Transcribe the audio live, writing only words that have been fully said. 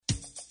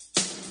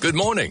Good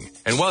morning,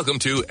 and welcome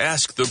to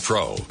Ask the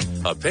Pro,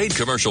 a paid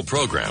commercial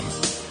program.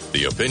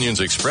 The opinions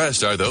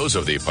expressed are those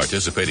of the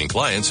participating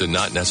clients and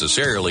not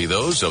necessarily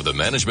those of the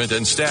management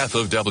and staff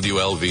of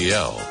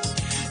WLVL.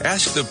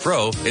 Ask the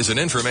Pro is an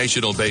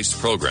informational-based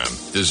program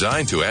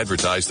designed to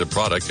advertise the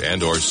product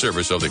and or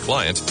service of the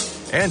client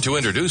and to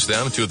introduce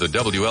them to the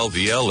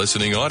WLVL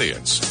listening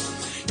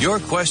audience. Your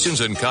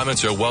questions and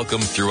comments are welcome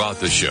throughout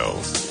the show.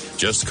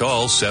 Just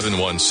call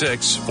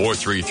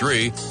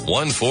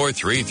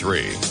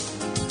 716-433-1433.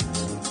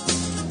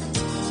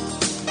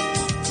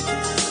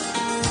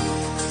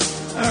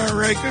 All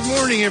right, good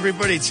morning,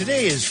 everybody.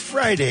 Today is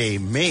Friday,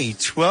 May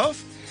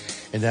 12th,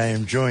 and I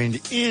am joined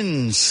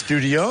in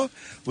studio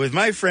with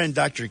my friend,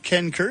 Dr.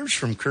 Ken Kurbs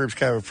from Kurbs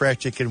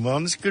Chiropractic and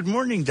Wellness. Good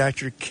morning,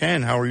 Dr.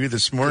 Ken. How are you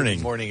this morning?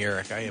 Good morning,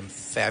 Eric. I am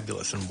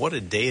fabulous, and what a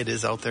day it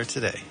is out there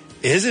today.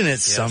 Isn't it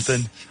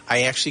something?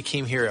 I actually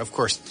came here, of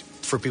course,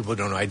 for people who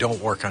don't know, I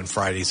don't work on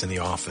Fridays in the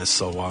office,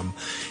 so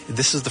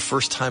this is the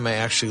first time I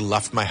actually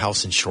left my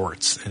house in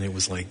shorts, and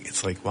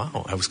it's like,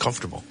 wow, I was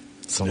comfortable.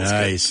 So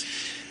nice.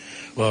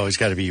 Well, it's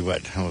got to be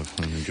what?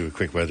 Let me do a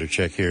quick weather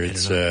check here.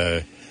 It's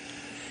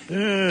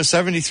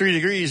 73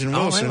 degrees in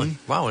Wilson. Really?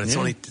 Wow, and it's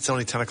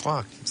only 10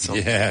 o'clock. So.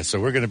 Yeah, so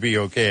we're going to be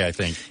okay, I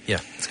think. Yeah,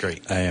 it's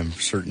great. I am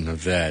certain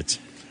of that.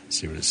 Let's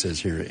see what it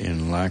says here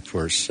in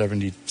Lockport,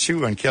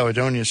 72 on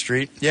Caledonia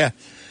Street. Yeah,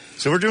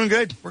 so we're doing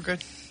good. We're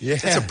good. Yeah,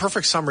 it's a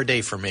perfect summer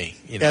day for me.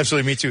 You know?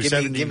 Absolutely, me too.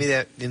 Give me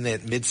that in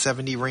that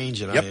mid-70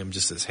 range, and yep. I am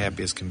just as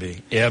happy as can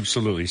be. Yeah,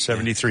 absolutely,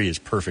 73 is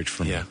perfect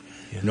for me. Yeah.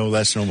 No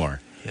less, no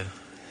more. Yeah.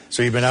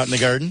 So you've been out in the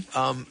garden?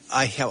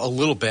 I have a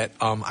little bit.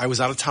 I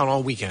was out of town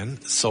all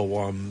weekend,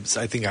 so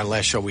I think on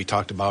last show we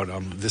talked about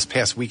this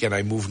past weekend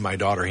I moved my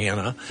daughter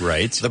Hannah,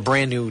 right, the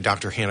brand new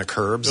Dr. Hannah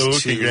Kurbs. Oh,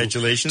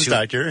 congratulations,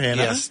 Dr.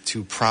 Hannah! Yes,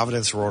 to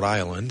Providence, Rhode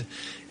Island,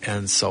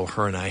 and so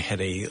her and I had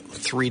a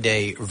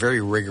 3-day,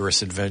 very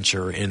rigorous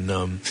adventure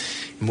in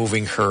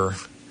moving her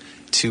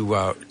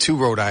to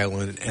Rhode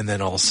Island, and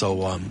then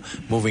also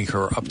moving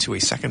her up to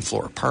a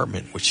second-floor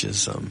apartment, which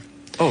is.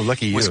 Oh,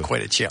 lucky you. Was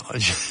quite a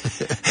challenge.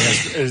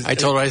 I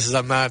told her, I said,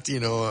 I'm not,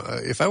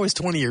 if I was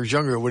 20 years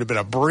younger, it would have been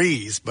a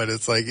breeze, but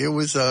it's like, it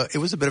was a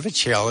bit of a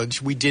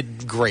challenge. We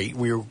did great.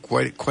 We were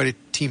quite a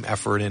team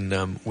effort,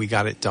 and we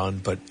got it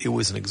done, but it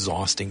was an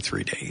exhausting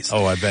 3 days.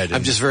 Oh, I bet.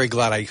 I'm just very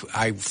glad I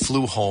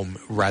flew home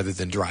rather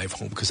than drive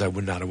home, because I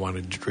would not have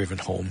wanted to driven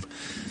home,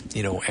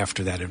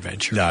 after that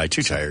adventure. No,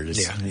 too tired. It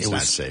was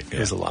not safe. Yeah.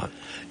 It was a lot.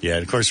 Yeah,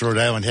 and of course, Rhode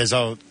Island has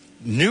all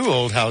new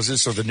old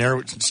houses, so the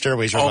narrow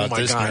stairways are about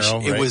this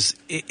narrow. It was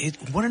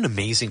what an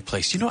amazing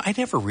place. I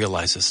never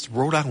realized this.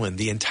 Rhode Island,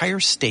 the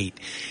entire state,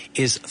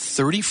 is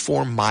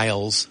 34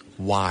 miles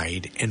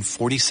wide and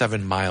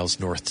 47 miles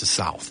north to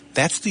south.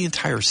 That's the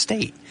entire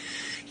state.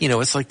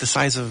 It's like the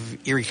size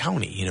of Erie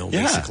County,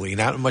 basically,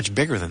 not much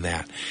bigger than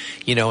that.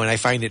 And I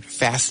find it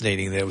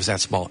fascinating that it was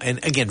that small.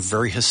 And again,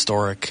 very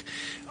historic.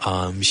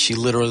 She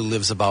literally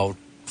lives about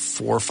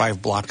 4 or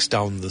 5 blocks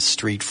down the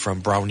street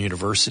from Brown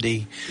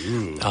University.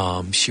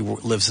 She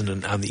lives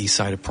on the east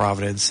side of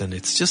Providence, and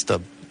it's just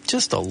a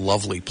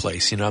lovely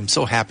place. I'm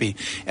so happy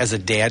as a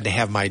dad to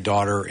have my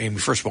daughter,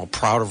 and first of all,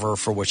 proud of her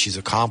for what she's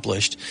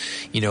accomplished,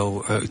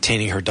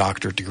 attaining her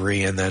doctorate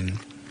degree, and then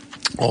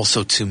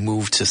also to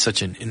move to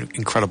such an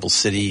incredible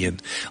city and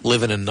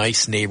live in a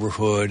nice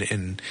neighborhood.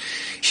 And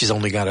she's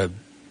only got I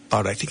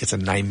think it's a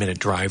 9-minute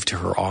drive to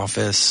her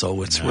office.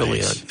 So it's really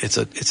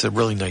it's a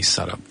really nice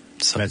setup.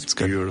 So that's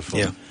beautiful.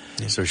 Yeah.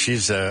 So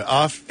she's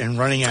off and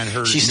running on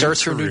her. She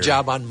starts her new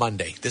job on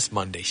Monday. This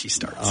Monday she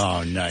starts.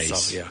 Oh,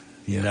 nice. So,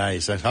 yeah.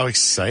 Nice. How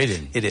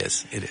exciting. It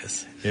is.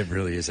 It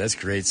really is. That's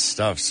great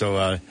stuff.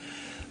 So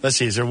let's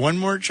see. Is there one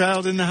more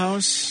child in the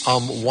house?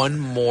 One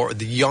more.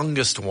 The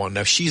youngest one.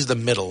 Now, she's the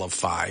middle of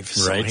 5.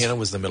 So right. Hannah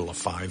was the middle of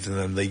 5. And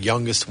then the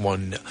youngest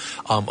one.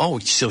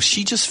 So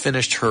she just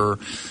finished her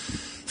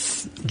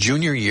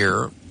junior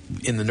year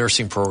in the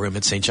nursing program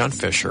at St. John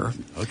Fisher.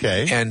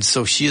 Okay. And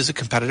so she is a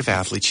competitive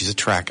athlete. She's a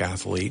track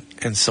athlete.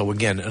 And so,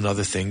 again,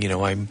 another thing,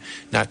 I'm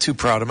not too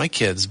proud of my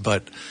kids,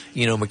 but,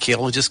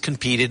 Michaela just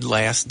competed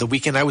the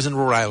weekend I was in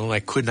Rhode Island.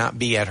 I could not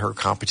be at her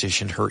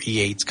competition, her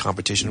E8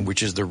 competition,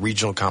 which is the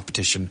regional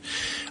competition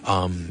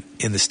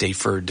in the state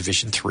for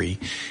Division III.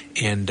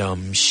 And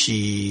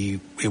the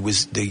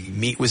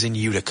meet was in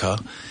Utica,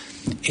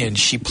 and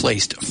she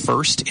placed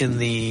first in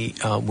the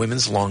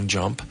women's long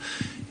jump.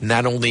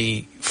 Not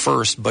only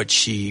first, but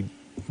she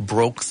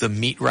broke the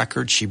meet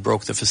record, she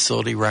broke the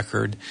facility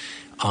record,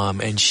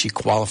 and she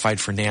qualified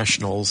for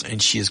nationals, and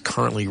she is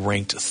currently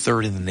ranked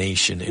 3rd in the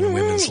nation in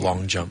women's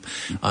long jump.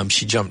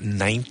 She jumped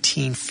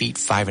 19 feet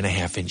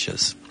 5.5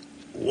 inches.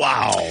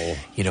 Wow.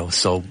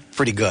 So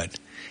pretty good.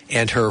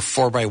 And her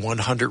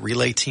 4x100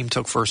 relay team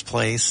took first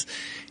place.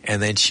 And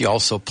then she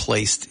also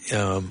placed, she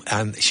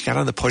got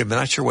on the podium. I'm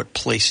not sure what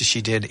places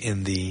she did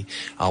in the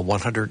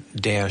 100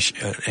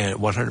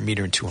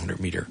 meter and 200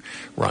 meter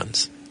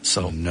runs.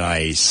 So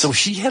nice. So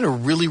she had a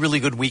really, really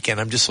good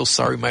weekend. I'm just so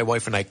sorry my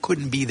wife and I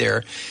couldn't be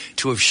there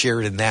to have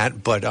shared in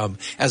that. But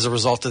as a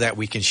result of that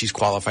weekend, she's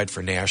qualified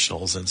for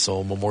nationals. And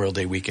so Memorial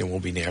Day weekend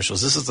will be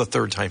nationals. This is the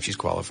third time she's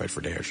qualified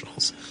for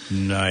nationals.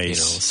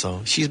 Nice.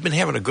 So she's been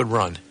having a good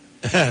run.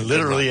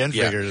 Literally and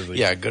figuratively.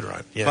 Yeah, good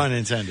run. Yeah. Pun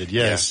intended,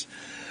 yes.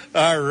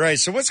 Yeah. All right.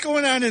 So what's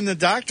going on in the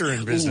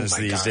doctoring business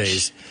these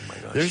days? Oh my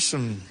gosh. There's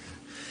some...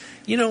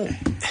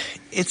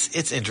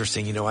 It's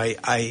interesting.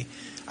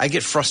 I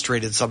get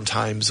frustrated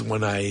sometimes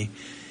when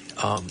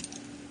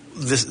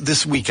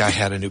this week I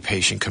had a new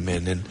patient come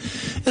in, and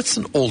it's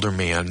an older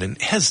man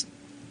and has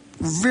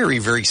very,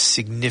 very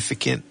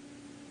significant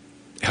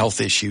health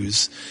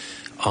issues,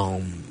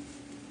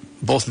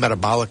 both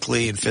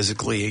metabolically and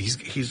physically.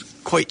 He's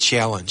quite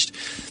challenged,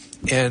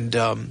 and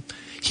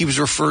he was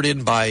referred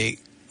in by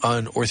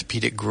an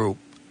orthopedic group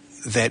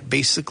that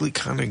basically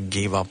kind of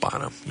gave up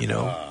on him,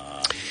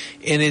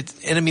 And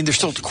I mean, they're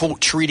still, quote,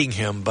 treating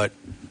him, but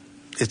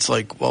it's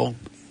like, well,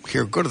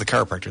 here, go to the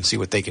chiropractor and see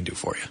what they can do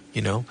for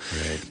you,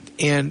 Right.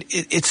 And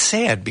it's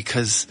sad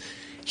because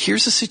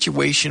here's a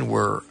situation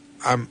where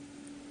I'm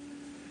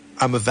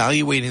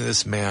evaluating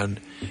this man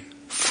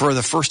for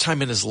the first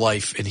time in his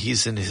life, and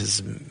he's in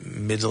his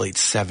mid to late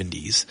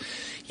 70s.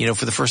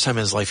 For the first time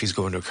in his life, he's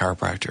going to a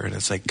chiropractor, and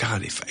it's like,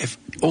 God,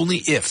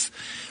 if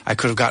I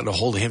could have gotten a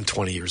hold of him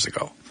 20 years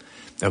ago,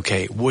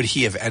 okay, would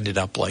he have ended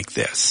up like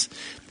this?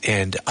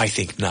 And I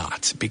think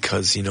not,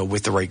 because,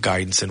 with the right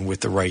guidance and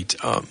with the right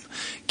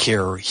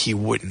care, he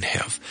wouldn't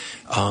have.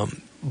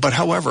 But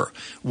however,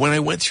 when I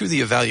went through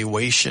the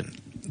evaluation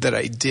that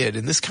I did,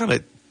 and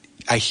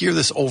I hear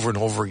this over and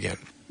over again,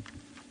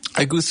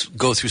 I go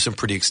through some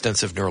pretty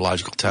extensive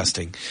neurological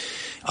testing.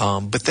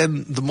 But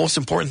then the most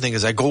important thing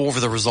is I go over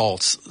the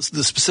results,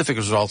 the specific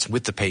results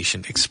with the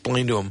patient,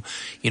 explain to him,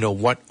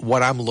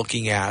 what I'm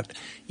looking at,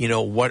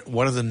 what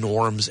are the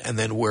norms, and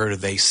then where do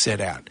they sit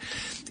at.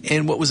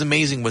 And what was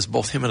amazing was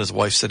both him and his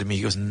wife said to me,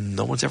 he goes,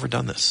 no one's ever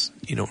done this.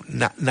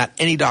 Not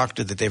any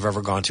doctor that they've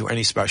ever gone to,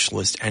 any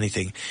specialist,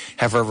 anything,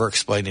 have ever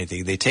explained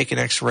anything. They take an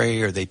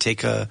x-ray or they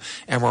take a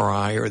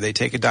MRI or they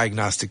take a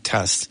diagnostic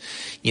test,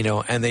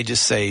 and they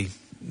just say,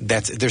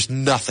 there's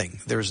nothing.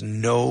 There's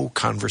no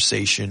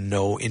conversation,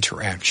 no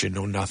interaction,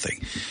 no nothing.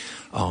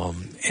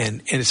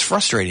 And it's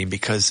frustrating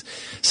because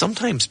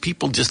sometimes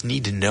people just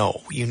need to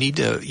know. You need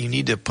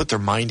to put their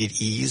mind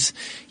at ease.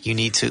 You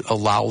need to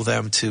allow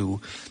them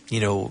to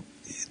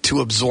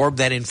absorb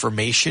that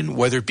information,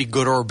 whether it be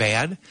good or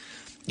bad,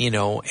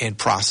 and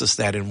process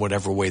that in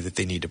whatever way that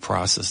they need to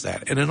process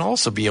that. And then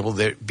also be able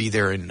to be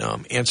there and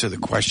answer the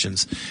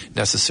questions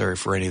necessary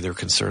for any of their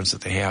concerns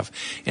that they have.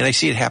 And I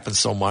see it happen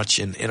so much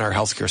in our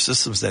healthcare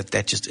systems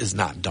that just is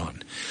not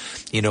done.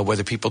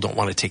 Whether people don't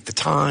want to take the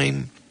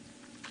time,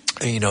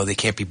 they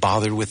can't be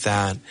bothered with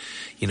that.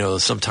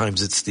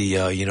 Sometimes it's the,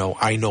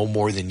 I know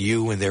more than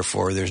you, and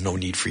therefore there's no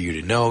need for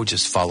you to know.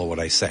 Just follow what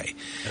I say.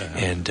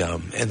 And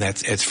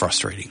it's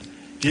frustrating.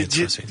 Do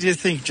you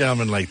think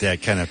gentlemen like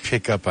that kind of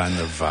pick up on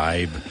the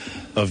vibe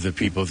of the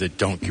people that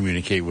don't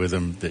communicate with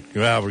them? That,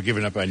 well, we're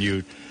giving up on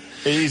you.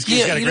 He's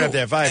got to grab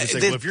that vibe. It's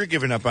like, well, if you're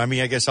giving up on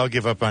me, I guess I'll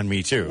give up on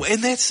me too.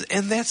 And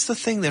that's the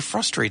thing that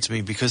frustrates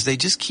me, because they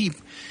just keep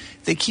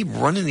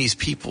running these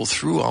people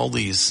through all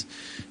these,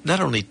 not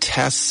only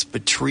tests,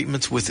 but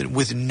treatments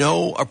with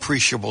no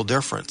appreciable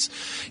difference.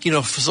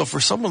 So for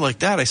someone like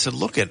that, I said,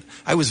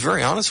 I was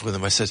very honest with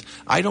him. I said,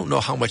 I don't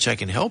know how much I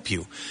can help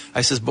you.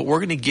 I says, but we're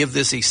going to give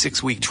this a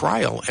 6-week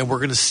trial, and we're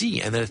going to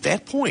see. And then at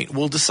that point,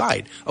 we'll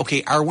decide,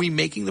 okay, are we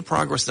making the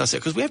progress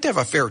necessary? Because we have to have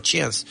a fair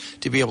chance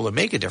to be able to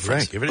make a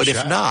difference. Right, give it a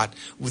shot. If not,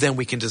 then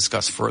we can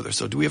discuss further.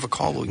 So do we have a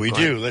call? We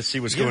do. Let's see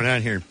what's going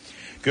on here.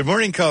 Good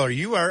morning, caller.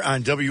 You are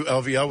on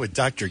WLVL with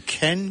Dr.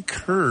 Ken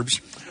Kurbs.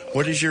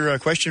 What is your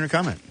question or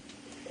comment?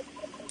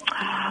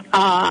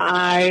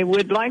 I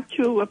would like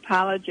to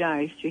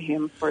apologize to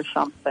him for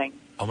something.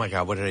 Oh, my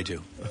God. What did I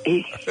do?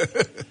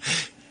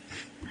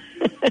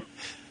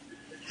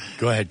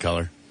 Go ahead,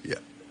 caller. Yeah.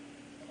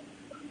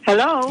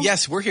 Hello?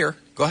 Yes, we're here.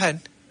 Go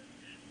ahead.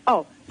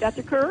 Oh,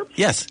 Dr. Kurbs?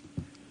 Yes.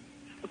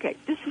 Okay,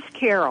 this is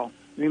Carol.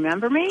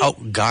 Remember me? Oh,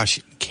 gosh,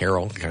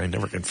 Carol. I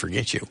never can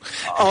forget you.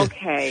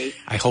 Okay.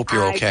 I hope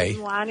you're okay. I've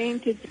been wanting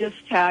to just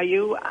tell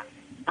you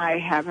I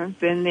haven't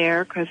been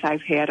there because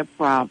I've had a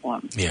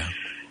problem. Yeah.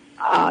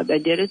 They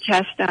did a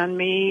test on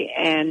me,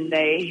 and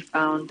they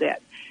found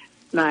that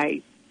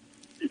my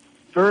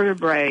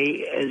vertebrae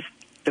is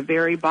the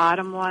very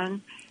bottom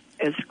one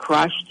is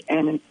crushed,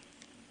 and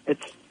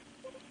it's,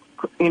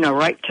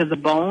 right to the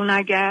bone,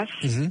 I guess.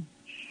 Mm-hmm.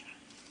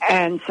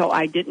 And so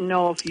I didn't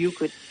know if you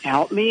could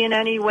help me in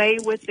any way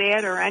with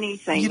that or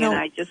anything. And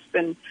I just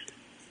been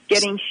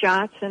getting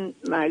shots in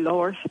my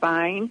lower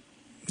spine.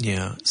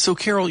 Yeah. So,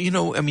 Carol,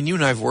 you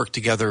and I have worked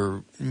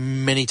together,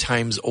 many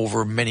times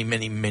over many,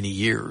 many, many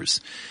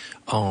years.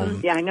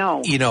 Yeah, I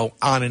know.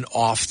 On and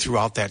off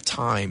throughout that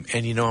time.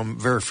 And, I'm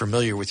very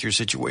familiar with your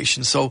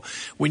situation. So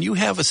when you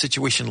have a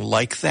situation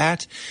like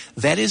that,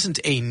 that isn't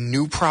a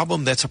new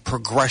problem. That's a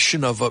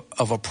progression of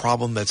a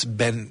problem that's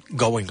been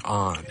going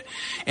on.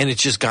 And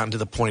it's just gotten to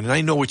the point. And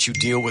I know what you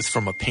deal with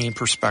from a pain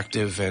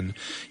perspective and,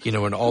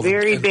 and all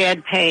very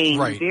bad pain.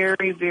 Right.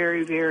 Very,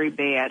 very, very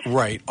bad.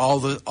 Right. All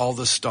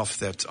the stuff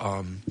that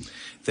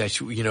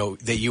that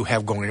you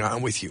have going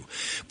on with you.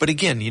 But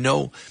again,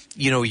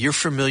 you're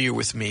familiar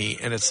with me,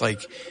 and it's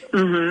like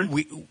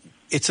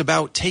it's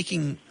about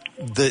taking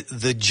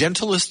the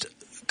gentlest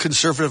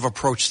conservative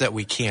approach that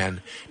we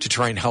can to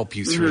try and help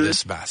you through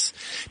this mess.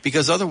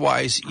 Because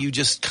otherwise you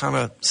just kind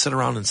of sit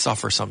around and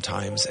suffer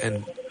sometimes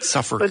and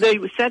suffer. But they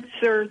said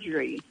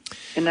surgery,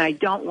 and I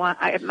don't want,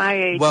 at my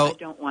age, I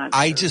don't want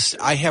surgery.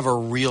 I have a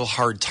real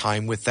hard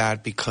time with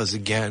that because,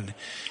 again,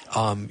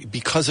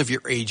 because of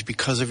your age,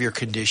 because of your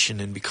condition,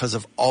 and because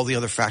of all the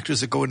other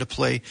factors that go into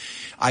play,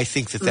 I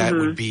think that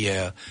would be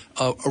a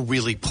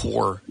really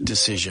poor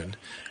decision.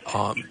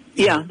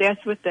 Yeah,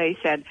 that's what they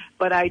said.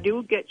 But I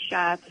do get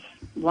shots,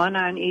 one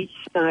on each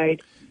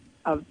side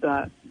of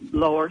the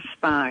lower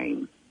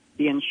spine.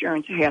 The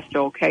insurance has to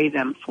okay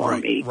them for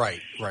me. Right.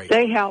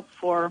 They help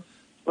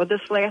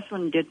this last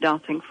one did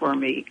nothing for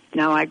me.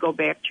 Now I go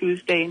back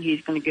Tuesday, and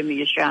he's going to give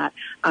me a shot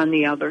on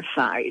the other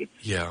side.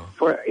 Yeah.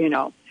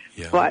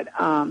 Yeah. But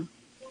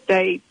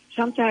they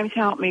sometimes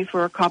help me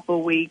for a couple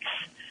of weeks,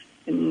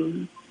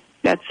 and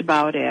that's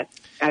about it.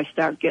 I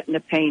start getting the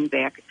pain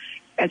back.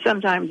 And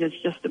sometimes it's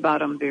just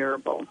about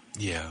unbearable.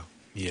 Yeah.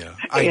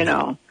 I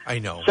know.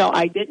 So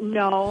I didn't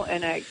know,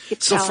 and I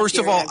kept telling first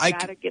of all, I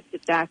got to get to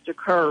Dr.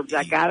 Kurbs.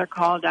 I got to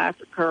call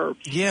Dr. Kurbs.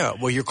 Yeah,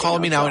 well, you're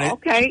calling me now. And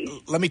okay.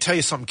 Let me tell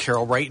you something,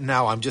 Carol. Right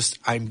now, I'm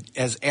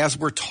as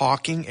we're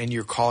talking and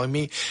you're calling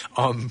me,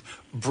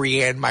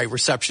 Brianne, my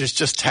receptionist,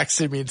 just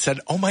texted me and said,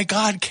 "Oh my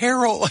God,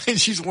 Carol," and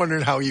she's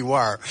wondering how you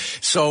are.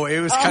 So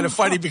it was kind of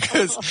funny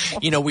because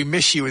we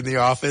miss you in the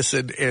office,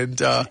 and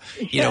it's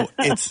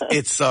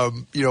so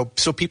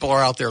people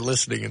are out there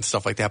listening and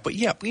stuff like that. But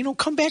yeah,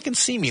 come back and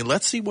see me.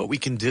 Let's see what we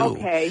can do.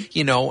 Okay.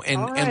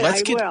 And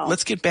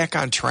let's get back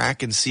on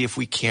track and see if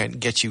we can't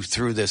get you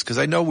through this, because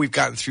I know we've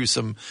gotten through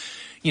some.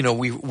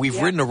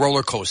 We've ridden a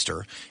roller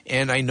coaster,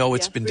 and I know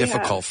it's been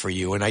difficult for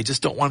you, and I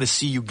just don't want to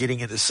see you getting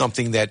into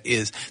something that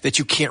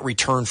you can't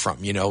return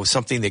from,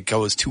 something that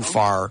goes too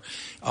far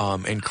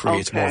and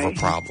creates more of a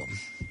problem.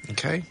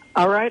 Okay?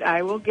 All right.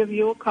 I will give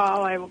you a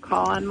call. I will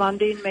call on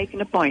Monday and make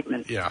an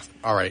appointment. Yeah.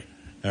 All right.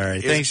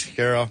 Thanks,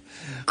 Carol.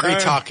 Great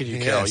talking to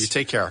you, Carol. You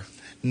take care.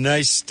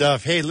 Nice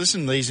stuff. Hey,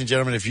 listen, ladies and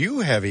gentlemen, if you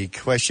have a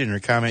question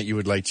or comment you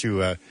would like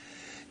to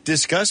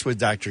discuss with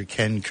Dr.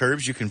 Ken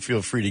Kurbs, you can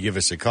feel free to give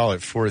us a call at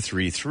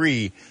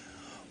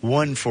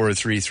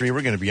 433-1433.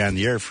 We're going to be on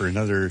the air for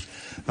another,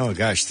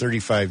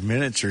 35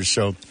 minutes or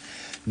so.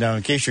 Now,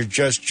 in case you're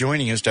just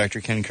joining us, Dr.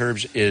 Ken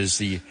Kurbs is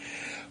the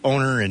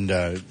owner and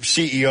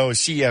CEO,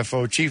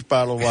 CFO, chief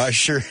bottle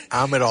washer.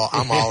 I'm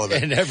all of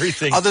it. And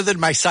everything. Other than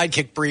my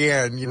sidekick,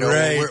 Brianne,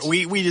 right.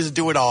 we just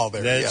do it all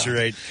there. That's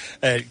right.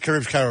 At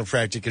Kurbs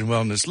Chiropractic and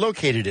Wellness,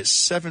 located at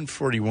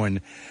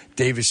 741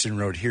 Davison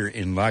Road here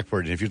in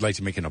Lockport. And if you'd like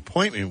to make an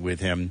appointment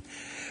with him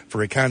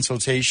for a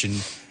consultation,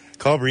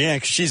 call Brianne,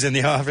 because she's in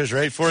the office,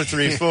 right?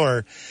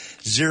 434-0671.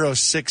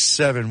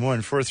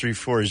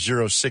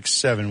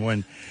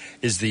 434-0671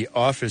 is the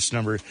office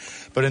number.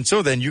 But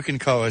until then, you can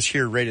call us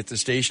here right at the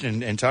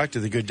station and talk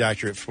to the good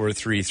doctor at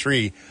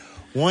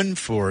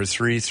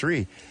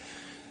 433-1433.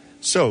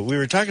 So we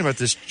were talking about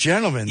this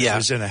gentleman that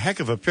was in a heck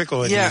of a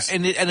pickle.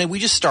 And we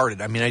just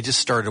started. I just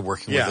started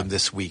working with him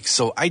this week.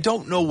 So I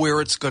don't know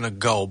where it's going to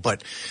go.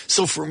 But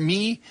so for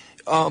me,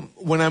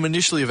 when I'm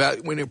initially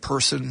evaluating a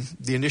person,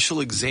 the initial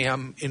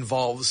exam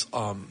involves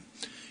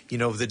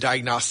the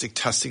diagnostic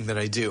testing that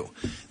I do.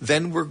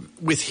 Then we're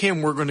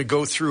going to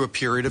go through a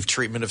period of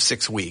treatment of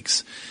 6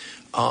 weeks.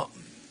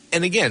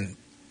 And again,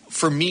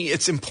 for me,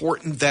 it's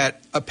important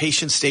that a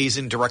patient stays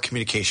in direct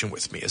communication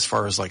with me as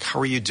far as like, how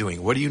are you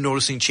doing? What are you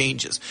noticing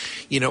changes?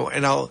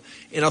 And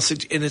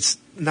it's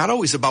not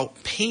always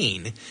about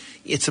pain.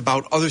 It's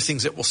about other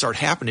things that will start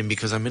happening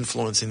because I'm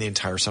influencing the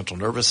entire central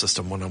nervous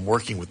system when I'm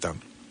working with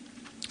them.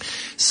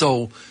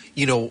 So,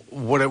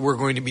 what we're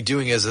going to be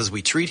doing is as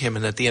we treat him,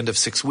 and at the end of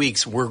 6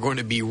 weeks, we're going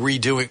to be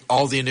redoing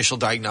all the initial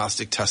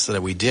diagnostic tests that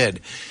we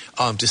did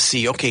to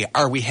see, okay,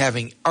 are we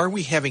having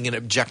an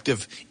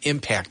objective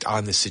impact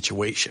on this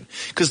situation?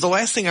 Because the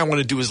last thing I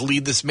want to do is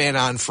lead this man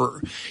on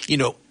for,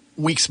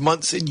 weeks,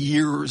 months, and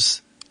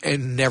years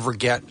and never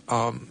get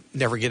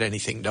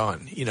anything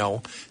done,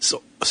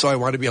 So I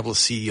want to be able to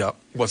see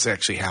what's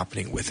actually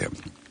happening with him.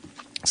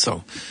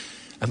 So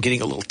I'm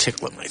getting a little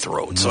tickle in my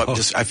throat, so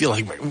I feel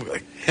like I'm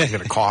going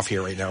to cough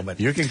here right now.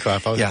 But you can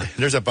cough.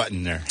 There's a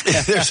button there.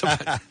 There's a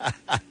button.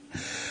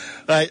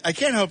 I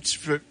can't help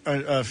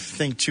but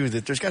think too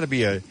that there's got to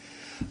be a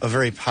a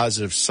very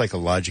positive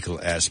psychological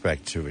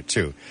aspect to it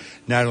too.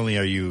 Not only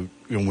are you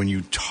know, when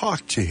you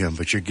talk to him,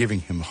 but you're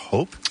giving him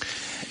hope,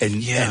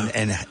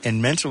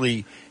 and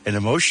mentally and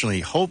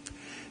emotionally, hope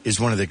is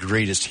one of the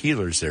greatest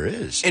healers there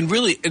is. And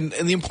really, and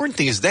the important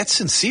thing is that's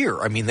sincere.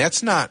 I mean,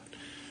 that's not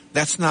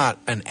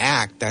an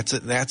act.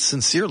 That's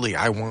sincerely.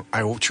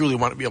 I truly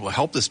want to be able to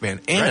help this man,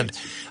 and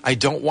Right. I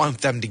don't want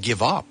them to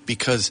give up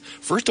because,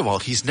 first of all,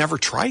 he's never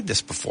tried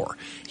this before.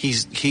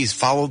 He's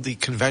followed the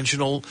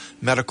conventional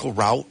medical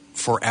route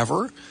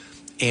forever,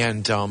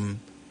 and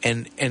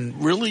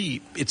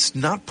really, it's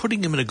not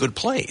putting him in a good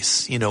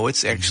place. You know,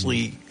 it's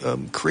actually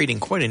creating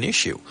quite an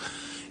issue.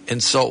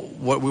 And so,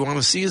 what we want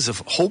to see is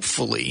if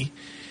hopefully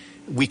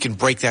we can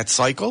break that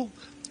cycle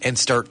and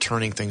start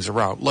turning things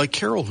around. Like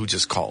Carol, who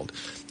just called,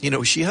 you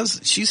know,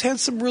 she's had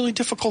some really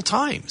difficult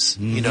times.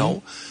 You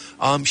know,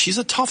 she's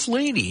a tough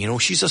lady. You know,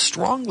 she's a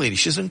strong lady.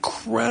 She's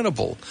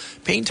incredible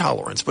pain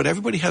tolerance, but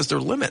everybody has their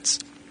limits.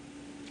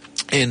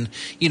 And,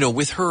 you know,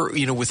 with her,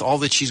 you know, with all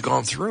that she's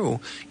gone through,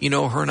 you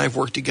know, her and I've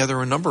worked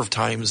together a number of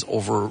times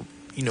over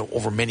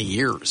many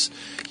years,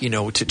 you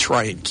know, to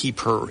try and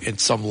keep her at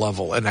some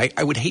level. And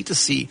I would hate to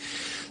see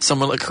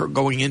someone like her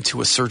going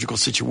into a surgical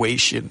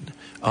situation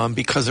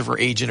because of her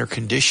age and her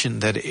condition,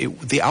 that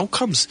the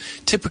outcomes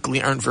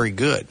typically aren't very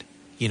good,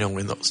 you know,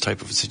 in those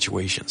type of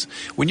situations.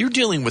 When you're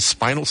dealing with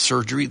spinal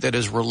surgery that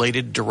is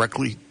related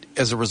directly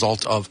as a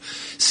result of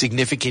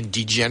significant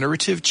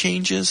degenerative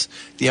changes,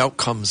 the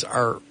outcomes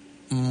are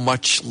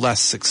much less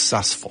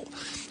successful.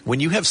 When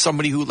you have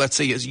somebody who, let's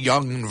say, is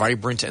young and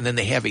vibrant, and then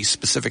they have a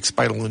specific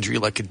spinal injury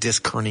like a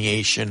disc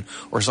herniation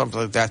or something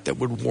like that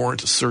would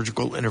warrant a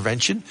surgical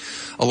intervention,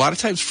 a lot of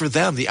times for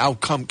them the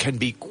outcome can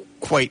be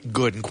quite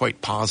good and quite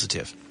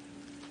positive.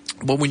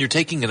 But when you're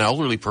taking an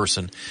elderly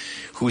person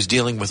who's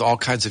dealing with all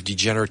kinds of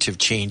degenerative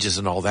changes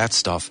and all that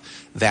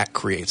stuff, that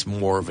creates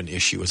more of an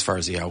issue as far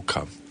as the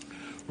outcome.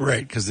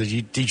 Right, because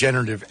the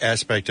degenerative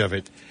aspect of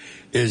it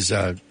is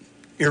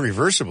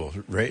irreversible,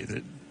 right?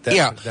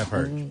 That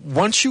part.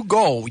 Once you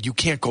go, you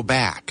can't go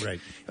back.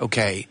 Right.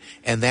 Okay.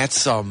 And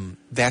that's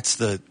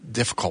the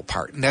difficult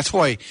part. And that's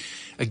why,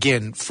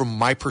 again, from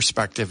my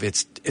perspective,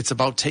 it's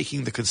about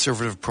taking the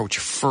conservative approach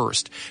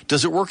first.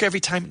 Does it work every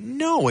time?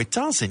 No, it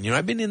doesn't. You know,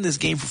 I've been in this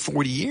game for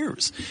 40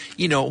 years.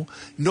 You know,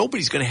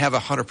 nobody's going to have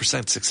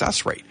 100%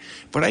 success rate.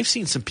 But I've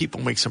seen some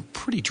people make some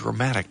pretty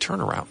dramatic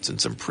turnarounds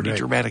and some pretty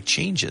dramatic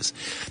changes.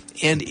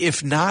 And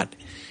if not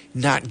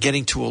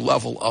getting to a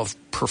level of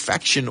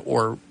perfection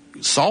or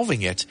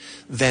solving it,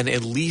 then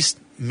at least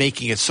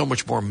making it so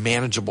much more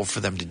manageable for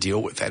them to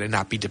deal with that and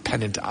not be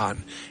dependent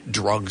on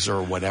drugs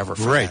or whatever.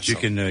 Right, you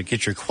can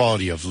get your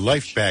quality of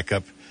life back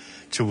up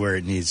to where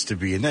it needs to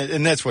be, and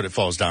that's what it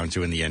falls down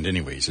to in the end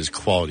anyways, is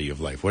quality of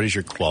life. What is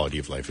your quality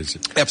of life? Is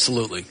it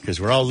Absolutely. Because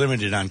we're all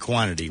limited on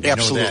quantity. We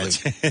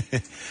Absolutely. know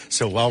that.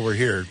 So while we're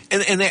here.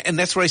 And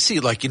that's what I see.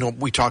 Like, you know,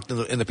 we talked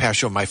in the past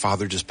show, my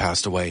father just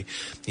passed away,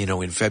 you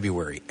know, in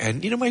February.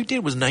 And, you know, my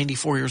dad was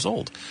 94 years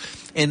old.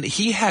 And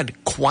he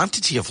had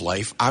quantity of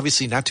life.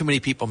 Obviously, not too many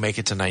people make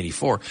it to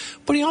 94.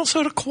 But he also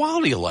had a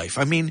quality of life.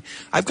 I mean,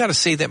 I've got to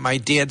say that my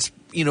dad's,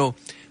 you know,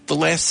 the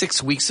last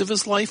 6 weeks of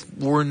his life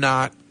were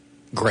not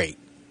great.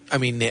 I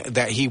mean,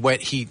 that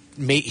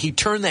he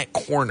turned that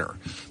corner.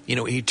 You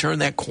know, he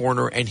turned that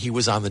corner and he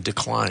was on the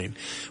decline.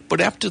 But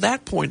after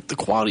that point, the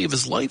quality of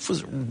his life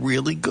was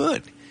really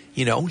good.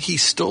 You know, he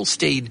still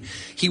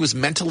he was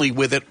mentally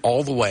with it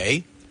all the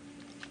way,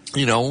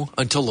 you know,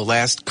 until the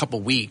last couple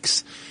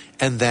weeks.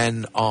 And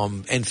then,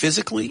 and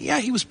physically, yeah,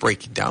 he was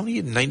breaking down. He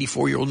had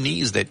 94-year-old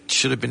knees that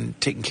should have been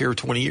taken care of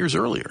 20 years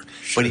earlier.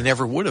 Sure. But he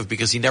never would have,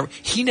 because he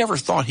never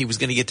thought he was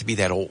going to get to be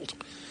that old,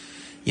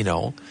 you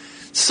know.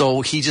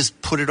 So he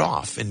just put it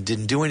off and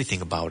didn't do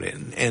anything about it.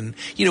 And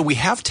you know, we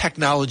have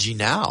technology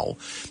now.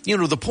 You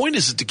know, the point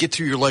is to get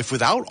through your life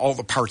without all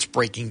the parts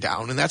breaking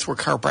down. And that's where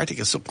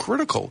chiropractic is so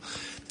critical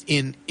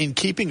in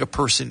keeping a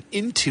person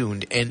in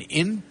tuned and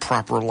in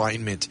proper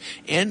alignment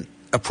and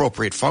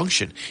appropriate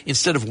function,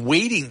 instead of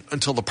waiting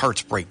until the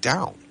parts break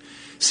down.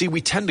 See,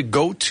 we tend to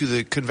go to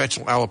the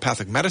conventional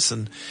allopathic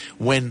medicine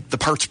when the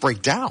parts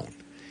break down,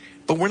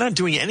 but we're not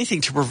doing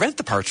anything to prevent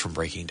the parts from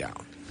breaking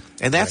down.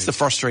 And that's the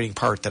frustrating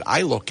part that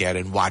I look at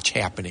and watch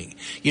happening.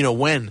 You know,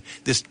 when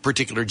this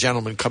particular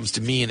gentleman comes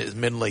to me in his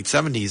mid and late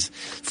 70s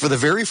for the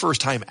very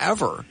first time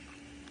ever,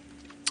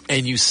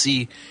 and you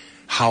see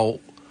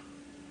how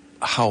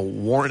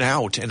worn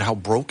out and how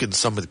broken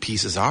some of the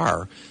pieces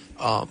are,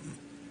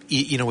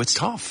 you know, it's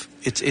tough.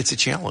 It's a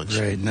challenge.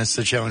 Right, and that's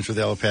the challenge with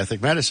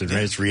allopathic medicine,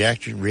 right? It's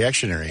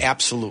reactionary.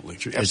 Absolutely.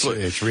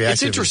 Absolutely. It's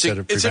reactive instead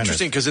of preventive. It's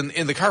interesting because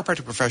in the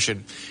chiropractic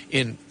profession,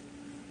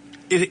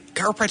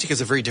 chiropractic has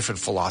a very different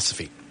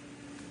philosophy.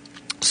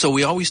 So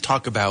we always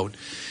talk about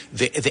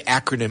the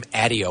acronym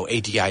ADIO,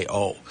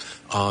 ADIO,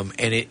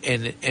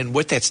 and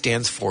what that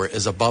stands for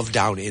is above,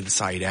 down,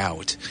 inside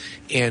out.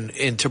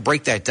 And to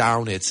break that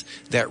down, it's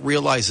that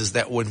realizes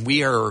that when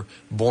we are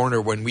born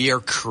or when we are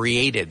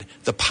created,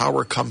 the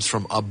power comes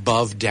from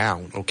above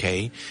down,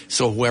 okay?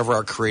 So whoever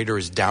our creator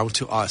is down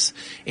to us,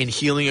 and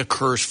healing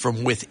occurs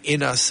from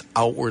within us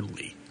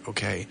outwardly.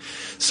 Okay,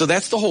 so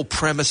that's the whole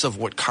premise of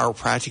what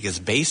chiropractic is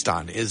based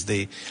on. Is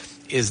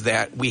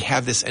that we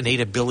have this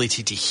innate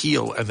ability to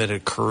heal, and that it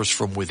occurs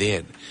from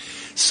within.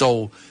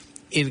 So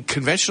in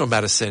conventional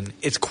medicine,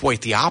 it's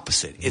quite the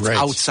opposite. It's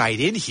outside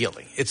in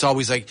healing. It's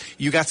always like,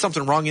 you got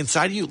something wrong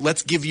inside of you,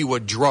 let's give you a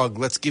drug,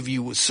 let's give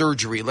you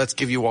surgery, let's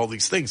give you all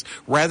these things,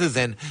 rather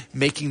than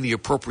making the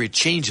appropriate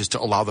changes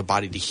to allow the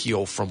body to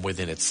heal from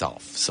within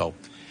itself. So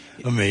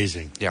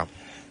amazing. Yeah.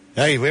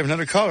 Hey, we have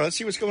another caller. Let's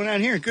see what's going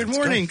on here. Good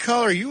morning,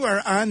 caller. You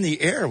are on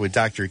the air with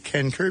Dr.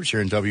 Ken Kurbs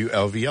here in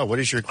WLVL. What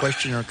is your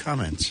question or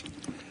comments?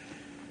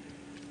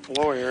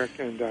 Hello, Eric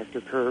and Dr.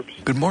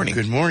 Kurbs. Good morning.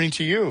 Good morning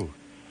to you.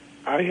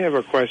 I have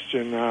a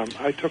question.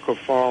 I took a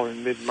fall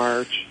in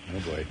mid-March. Oh,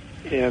 boy.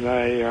 And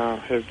I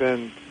have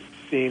been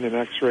seen and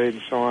x-rayed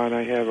and so on.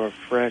 I have a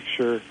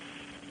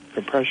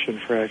compression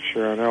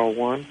fracture on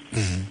L1.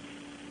 Mm-hmm.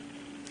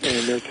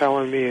 And they're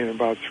telling me in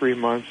about 3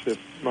 months it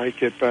might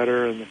get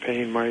better and the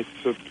pain might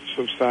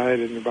subside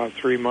in about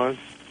 3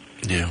 months.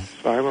 Yeah.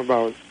 So I'm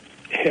about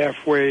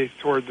halfway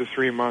toward the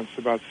 3 months,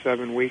 about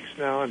 7 weeks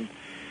now, and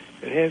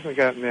it hasn't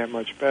gotten that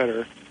much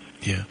better.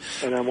 Yeah.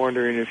 And I'm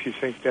wondering if you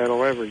think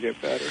that'll ever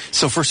get better.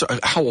 So first,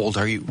 how old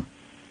are you?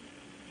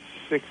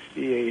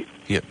 68.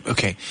 Yeah.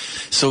 Okay.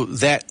 So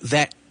that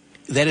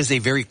is a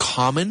very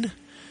common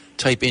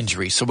type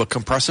injury. So a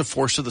compressive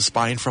force to the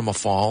spine from a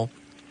fall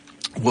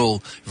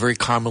will very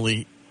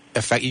commonly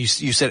affect you.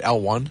 You said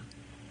L1?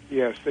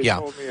 Yes, they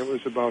told me it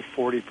was about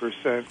 40%.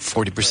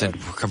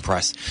 40%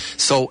 compressed.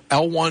 So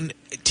L1,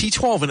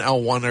 T12 and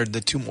L1 are the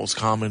two most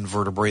common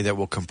vertebrae that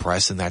will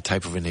compress in that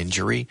type of an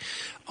injury.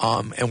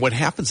 And what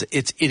happens,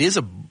 it is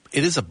a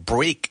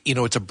break,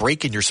 it's a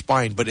break in your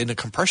spine, but in a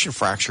compression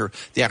fracture,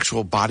 the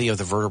actual body of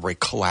the vertebrae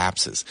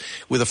collapses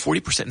with a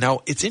 40%.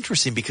 Now, it's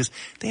interesting because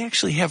they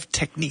actually have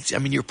techniques. I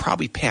mean, you're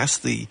probably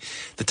past the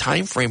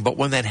time frame, but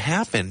when that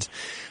happened,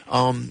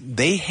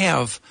 they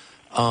have,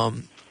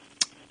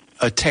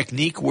 a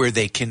technique where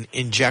they can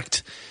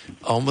inject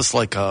almost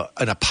like an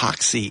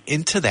epoxy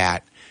into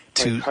that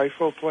to like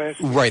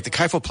kyphoplasty? Right, the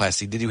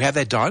kyphoplasty. Did you have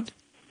that done?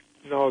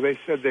 No, they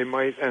said they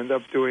might end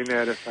up doing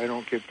that if I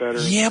don't get better.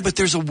 Yeah, but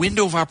there's a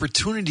window of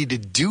opportunity to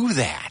do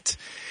that.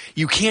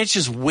 You can't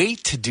just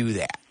wait to do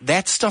that.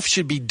 That stuff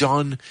should be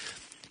done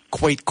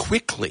quite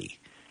quickly,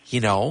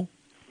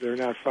 They're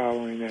not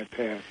following that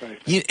path, I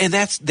think. And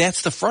that's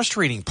the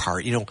frustrating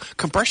part.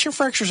 Compression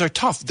fractures are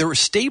tough. They're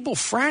stable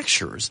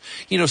fractures,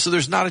 so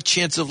there's not a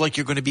chance of like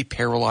you're going to be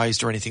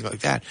paralyzed or anything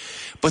like that.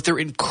 But they're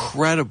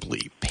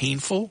incredibly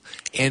painful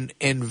and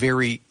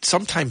very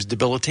sometimes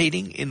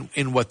debilitating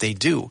in what they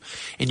do.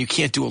 And you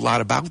can't do a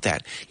lot about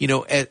that.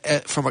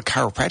 From a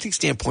chiropractic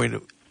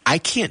standpoint, I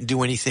can't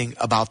do anything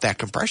about that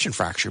compression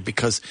fracture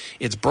because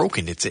it's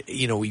broken.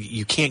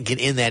 You can't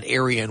get in that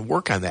area and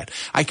work on that.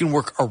 I can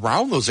work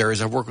around those areas.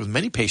 I've worked with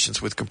many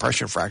patients with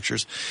compression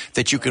fractures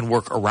that you can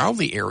work around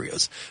the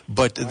areas.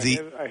 But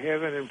I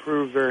haven't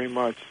improved very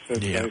much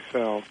since I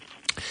fell.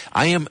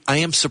 I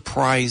am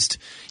surprised.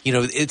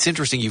 It's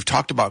interesting. You've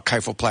talked about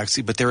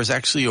kyphoplasty, but there is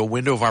actually a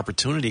window of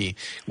opportunity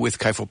with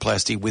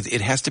kyphoplasty.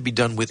 It has to be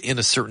done within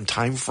a certain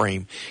time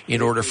frame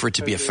in order for it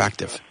to be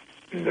effective.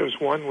 There's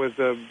one with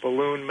the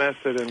balloon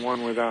method and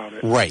one without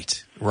it.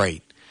 Right.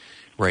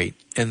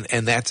 And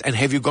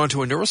have you gone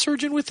to a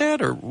neurosurgeon with that,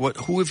 or what?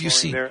 Who have you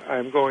seen?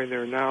 I'm going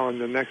there now,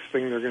 and the next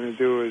thing they're going to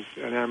do is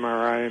an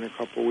MRI in a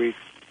couple weeks.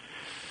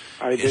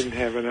 I didn't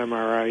have an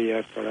MRI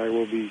yet, but I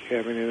will be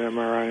having an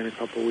MRI in a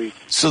couple weeks.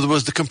 So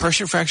was the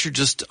compression fracture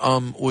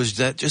was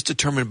that just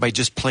determined by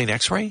just plain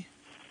X-ray?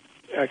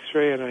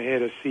 X-ray, and I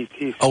had a CT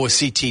scan. Oh, a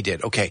CT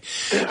did. Okay.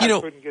 I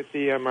couldn't get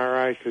the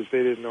MRI because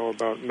they didn't know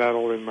about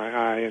metal in my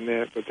eye and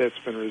that, but that's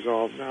been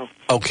resolved now.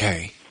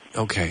 Okay.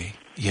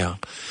 Yeah,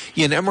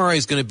 an MRI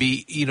is going to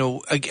be,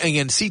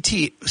 again,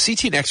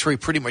 CT and X-ray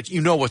pretty much,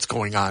 what's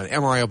going on.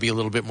 MRI will be a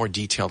little bit more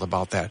detailed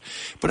about that.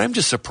 But I'm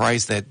just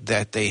surprised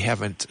that they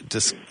haven't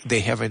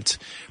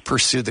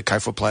pursued the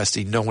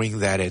kyphoplasty,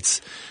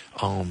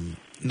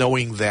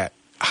 knowing that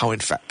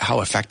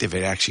how effective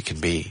it actually can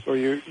be. So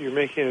you're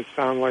making it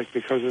sound like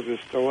because of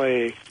this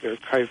delay, their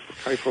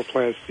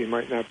kyphoplasty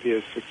might not be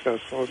as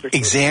successful as it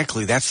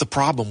Exactly. That's the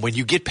problem. When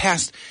you get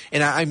past,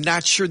 and I'm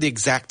not sure the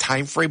exact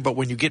time frame, but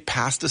when you get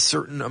past a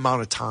certain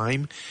amount of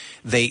time,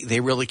 they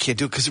really can't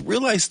do it. Because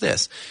realize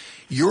this,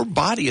 your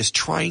body is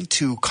trying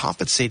to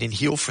compensate and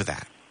heal for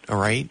that, all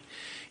right?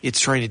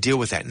 It's trying to deal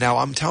with that. Now,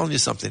 I'm telling you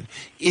something.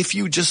 If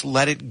you just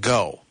let it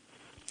go,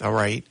 all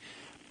right,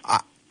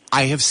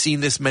 I have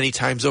seen this many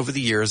times over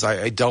the years.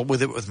 I dealt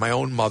with it with my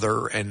own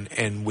mother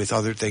and with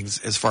other things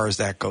as far as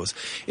that goes,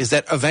 is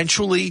that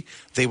eventually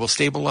they will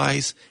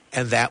stabilize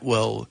and that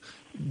will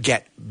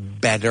get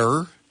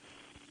better,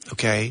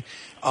 okay?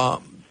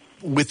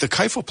 With the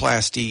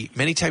kyphoplasty,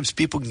 many times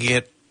people can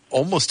get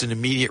almost an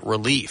immediate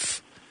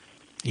relief,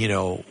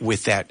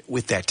 with that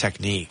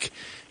technique,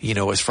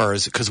 as far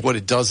as, because what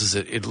it does is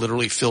it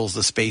literally fills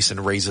the space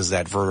and raises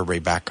that vertebrae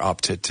back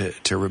up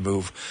to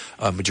remove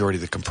a majority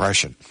of the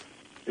compression.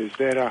 Is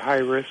that a high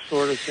risk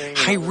sort of thing?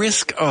 High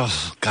risk?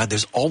 Oh, God,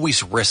 there's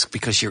always risk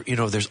because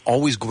there's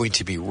always going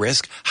to be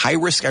risk. High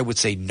risk, I would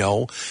say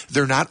no.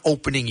 They're not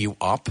opening you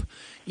up.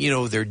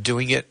 They're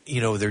doing it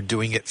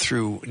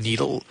through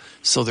needle.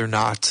 So they're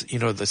not,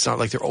 it's not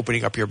like they're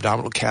opening up your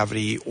abdominal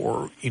cavity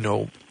or,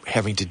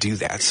 having to do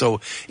that.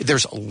 So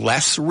there's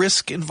less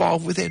risk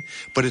involved with it,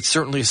 but it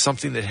certainly is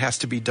something that has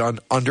to be done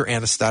under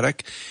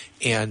anesthetic.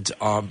 And,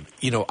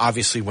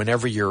 obviously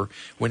whenever you're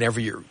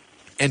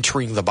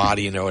entering the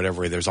body,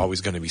 whatever, there's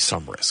always going to be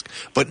some risk,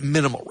 but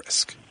minimal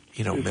risk.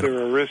 Is there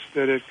a risk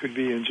that it could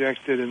be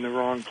injected in the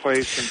wrong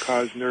place and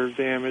cause nerve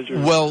damage?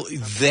 Well,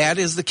 that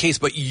is the case,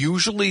 but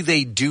usually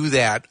they do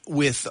that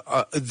with.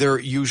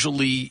 They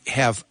usually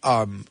have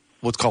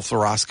what's called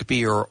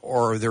fluoroscopy,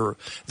 or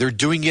they're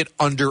doing it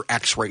under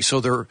X-ray,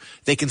 so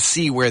they can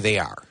see where they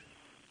are.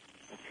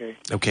 Okay.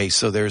 Okay,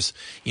 so there's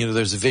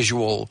a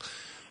visual.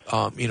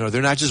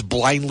 They're not just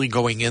blindly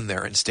going in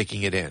there and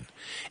sticking it in,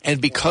 and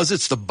because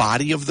it's the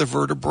body of the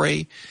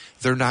vertebrae.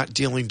 They're not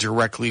dealing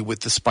directly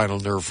with the spinal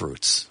nerve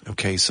roots.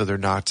 Okay, so they're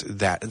not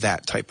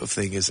that type of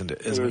thing, isn't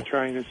it? So they're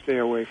trying to stay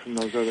away from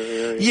those other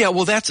areas. Yeah,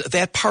 well,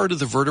 that part of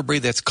the vertebrae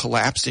that's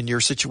collapsed in your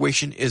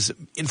situation is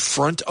in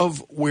front of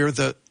where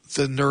the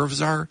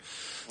nerves are.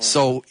 Oh.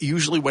 So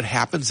usually, what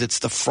happens? It's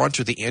the front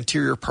or the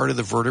anterior part of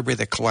the vertebrae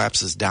that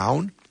collapses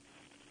down.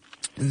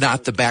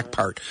 Not the back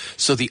part.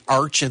 So the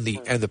arch and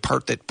the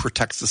part that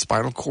protects the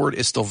spinal cord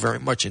is still very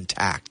much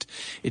intact.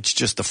 It's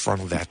just the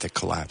front of that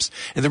collapsed.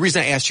 And the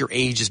reason I asked your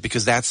age is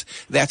because that's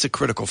a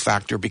critical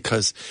factor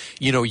because,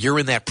 you're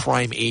in that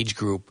prime age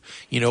group,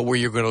 where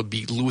you're going to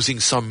be losing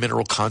some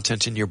mineral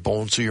content in your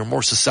bone, so you're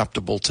more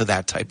susceptible to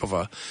that type of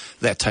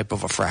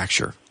a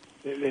fracture.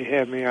 They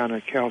had me on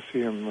a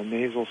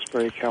nasal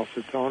spray,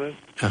 calcitonin.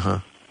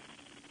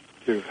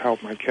 To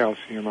help my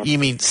calcium up. You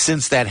mean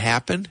since that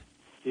happened?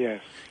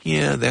 Yes.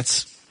 Yeah,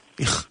 that's,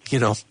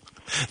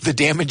 the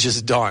damage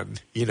is done.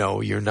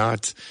 You're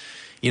not,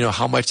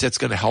 how much that's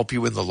going to help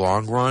you in the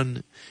long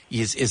run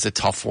is a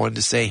tough one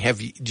to say.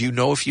 Do you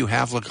know if you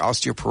have like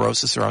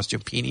osteoporosis or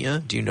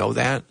osteopenia? Do you know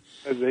that?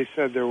 They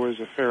said there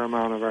was a fair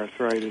amount of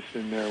arthritis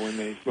in there when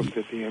they looked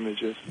at the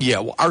images.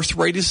 Yeah, well,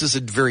 arthritis is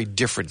a very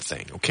different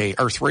thing, okay?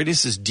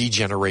 Arthritis is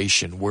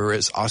degeneration,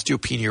 whereas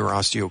osteopenia or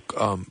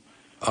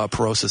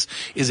osteoporosis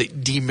is a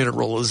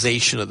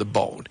demineralization of the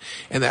bone,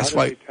 and that's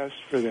why they test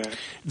for that.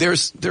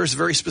 There's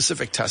very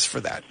specific tests for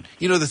that.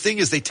 The thing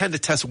is, they tend to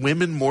test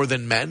women more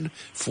than men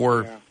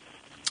for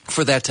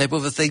that type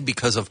of a thing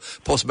because of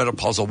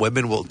postmenopausal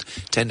women will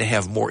tend to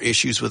have more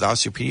issues with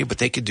osteopenia, but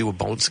they could do a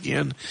bone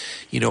scan,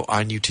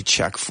 on you to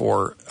check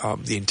for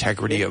the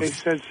integrity of. They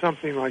said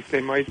something like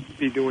they might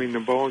be doing the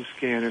bone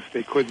scan if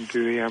they couldn't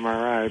do the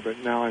MRI, but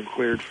now I'm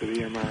cleared for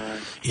the MRI.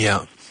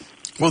 Yeah,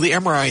 well, the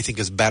MRI I think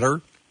is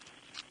better.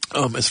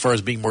 As far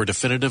as being more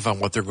definitive on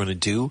what they're going to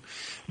do.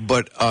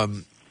 But,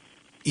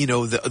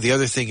 the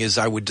other thing is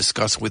I would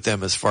discuss with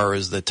them as far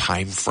as the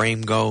time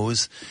frame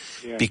goes,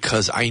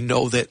 because I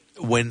know that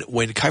when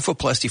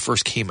kyphoplasty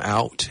first came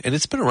out, and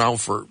it's been around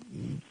for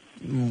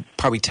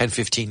probably 10,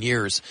 15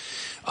 years,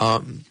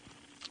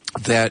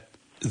 that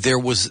there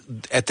was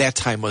at that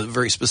time a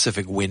very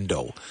specific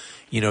window,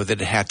 that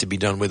it had to be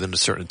done within a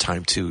certain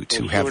time to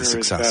have the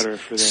success.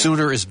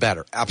 Sooner is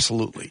better,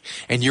 absolutely.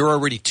 And you're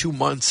already 2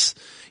 months.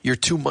 You're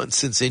 2 months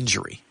since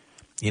injury,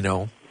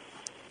 Yeah.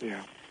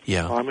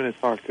 Yeah. Well, I'm going to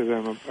talk to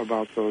them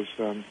about those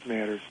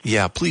matters.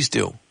 Yeah, please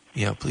do.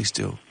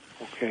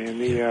 Okay,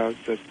 and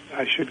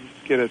I should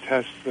get a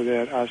test for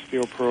that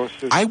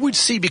osteoporosis. I would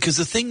see, because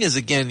the thing is,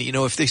 again,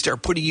 if they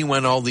start putting you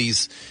on all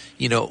these,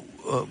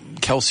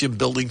 calcium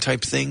building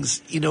type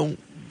things,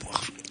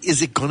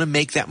 is it going to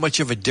make that much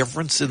of a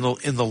difference in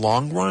the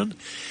long run?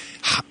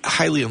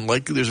 Highly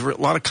unlikely. There's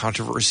a lot of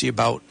controversy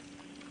about.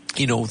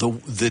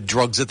 The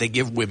drugs that they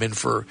give women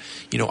for,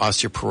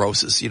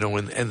 osteoporosis,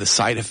 and the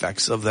side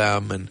effects of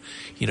them and,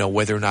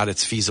 whether or not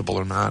it's feasible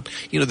or not.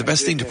 The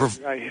best thing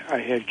to I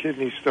had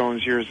kidney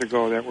stones years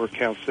ago that were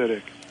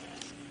calcitic.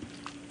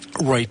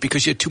 Right,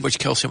 because you had too much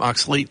calcium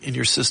oxalate in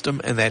your system,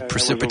 and that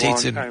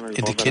precipitates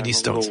into kidney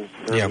stones.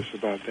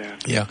 About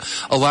that. Yeah.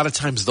 A lot of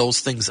times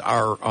those things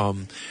are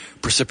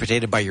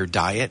precipitated by your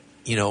diet.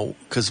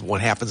 Because what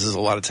happens is a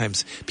lot of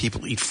times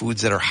people eat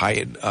foods that are high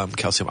in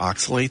calcium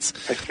oxalates.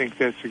 I think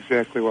that's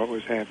exactly what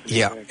was happening.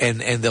 Yeah,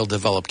 and they'll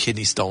develop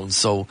kidney stones.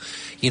 So,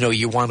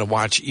 you want to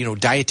watch,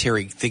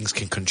 dietary things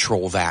can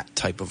control that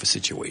type of a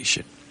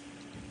situation.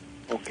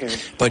 Okay.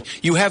 But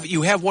you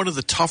have one of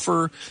the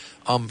tougher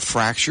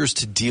fractures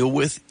to deal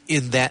with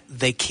in that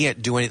they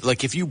can't do anything.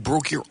 Like if you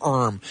broke your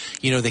arm,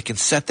 they can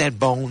set that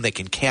bone, they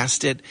can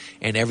cast it,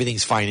 and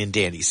everything's fine and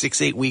dandy.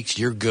 6-8 weeks,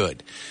 you're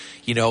good.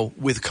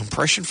 With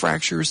compression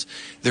fractures,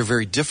 they're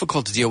very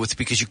difficult to deal with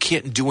because you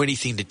can't do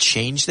anything to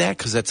change that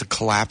because that's a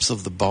collapse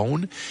of the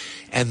bone.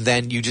 And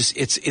then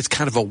it's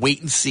kind of a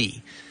wait and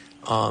see,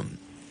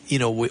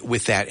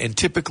 with that. And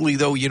typically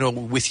though,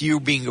 with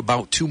you being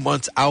about 2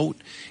 months out,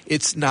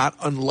 it's not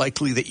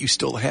unlikely that you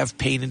still have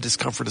pain and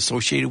discomfort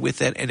associated with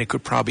that. And it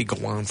could probably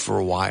go on for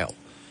a while.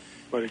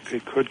 But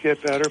it could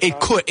get better? It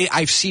could.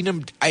 I have seen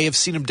him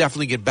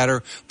definitely get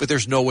better, but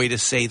there's no way to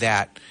say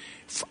that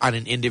on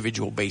an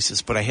individual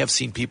basis. But I have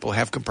seen people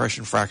have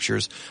compression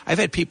fractures. I've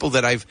had people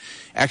that I've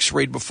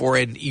x-rayed before,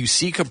 and you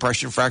see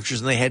compression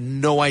fractures, and they had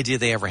no idea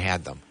they ever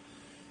had them.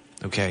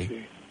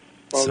 Okay?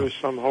 Well, there's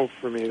some hope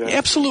for me.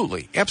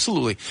 Absolutely.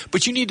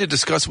 But you need to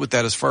discuss with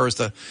that as far as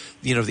the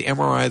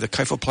MRI, the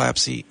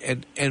kyphoplasty,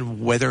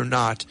 and whether or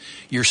not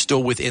you're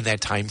still within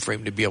that time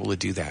frame to be able to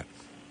do that.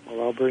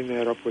 Well, I'll bring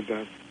that up with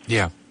them.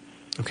 Yeah.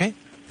 Okay.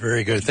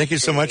 Very good. Thank you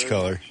so much,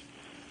 caller.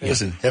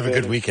 Listen, have a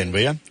good weekend,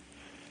 will you?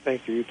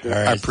 Thank you. You too. All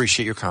right. I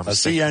appreciate your comments. I'll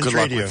see you on Good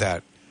radio. luck with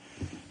that.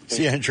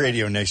 See you on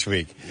radio next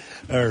week.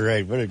 All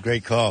right. What a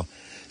great call.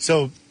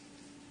 So,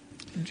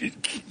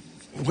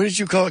 what did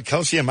you call it?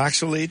 Calcium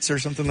oxalates or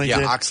something like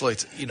that? Yeah,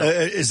 oxalates.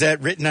 Is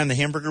that written on the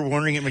hamburger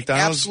warning at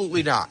McDonald's?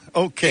 Absolutely not.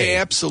 Okay.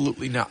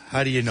 Absolutely not.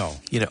 How do you know?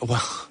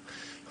 Well,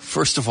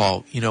 first of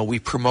all, we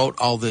promote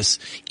all this,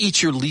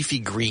 eat your leafy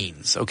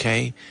greens,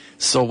 okay?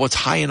 So what's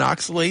high in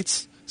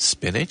oxalates?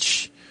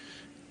 Spinach,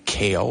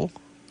 kale,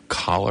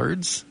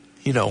 collards,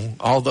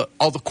 all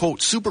the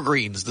quote super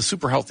greens, the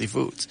super healthy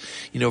foods,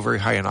 very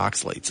high in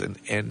oxalates and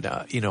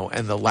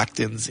the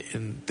lectins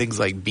in things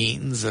like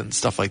beans and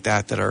stuff like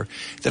that are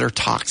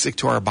toxic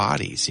to our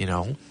bodies,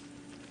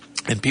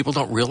 And people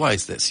don't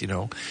realize this,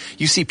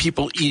 You see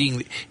people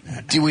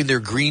doing their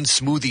green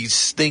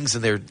smoothies things,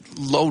 and they're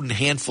loading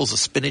handfuls of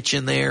spinach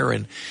in there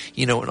and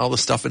all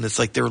this stuff. And it's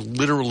like they're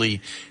literally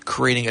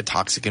creating a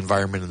toxic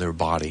environment in their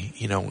body,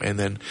 And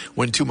then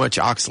when too much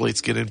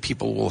oxalates get in,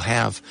 people will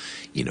have,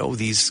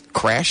 these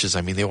crashes.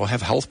 I mean, they will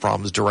have health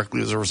problems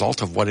directly as a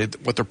result of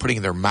what they're putting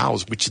in their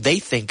mouths, which they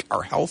think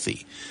are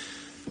healthy.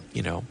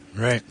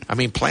 Right. I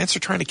mean, plants are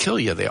trying to kill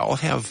you. They all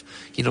have,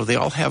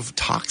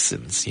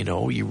 toxins.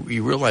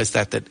 You realize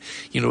that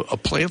a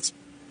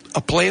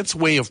plant's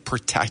way of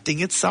protecting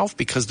itself,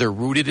 because they're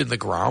rooted in the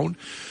ground,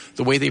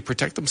 the way they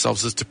protect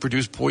themselves is to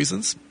produce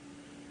poisons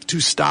to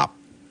stop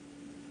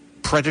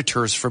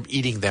predators from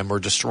eating them or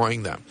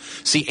destroying them.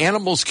 See,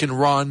 animals can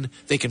run,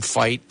 they can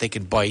fight, they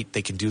can bite,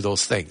 they can do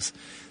those things.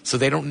 So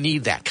they don't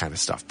need that kind of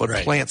stuff. But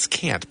plants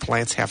can't.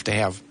 Plants have to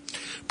have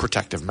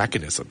protective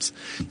mechanisms,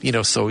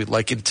 so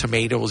like in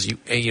tomatoes,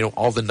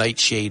 all the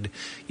nightshade,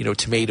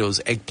 tomatoes,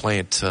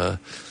 eggplant,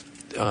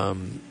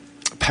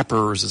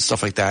 peppers and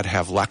stuff like that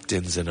have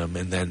lectins in them,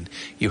 and then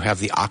you have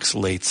the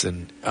oxalates,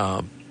 and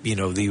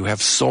you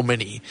have so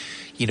many,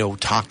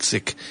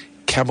 toxic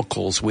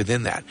chemicals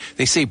within that.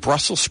 They say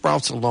Brussels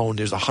sprouts alone,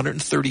 there's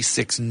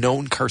 136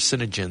 known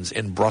carcinogens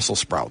in Brussels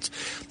sprouts,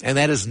 and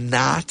that is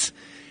not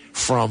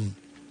from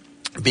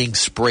being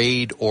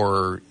sprayed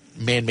or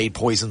man-made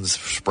poisons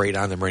sprayed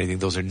on them or anything.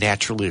 Those are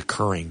naturally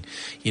occurring,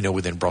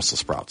 within Brussels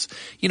sprouts.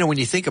 When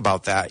you think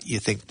about that, you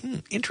think,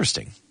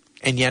 interesting.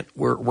 And yet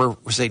we're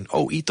saying,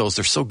 eat those.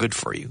 They're so good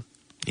for you,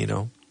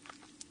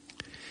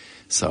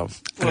 So.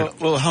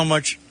 Well, how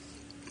much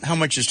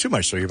is too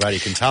much so your body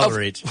can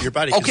tolerate? Your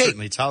body can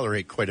certainly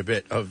tolerate quite a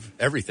bit of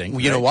everything.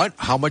 You know what?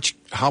 How much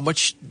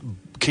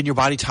can your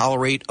body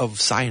tolerate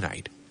of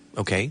cyanide?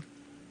 Okay.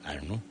 I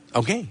don't know.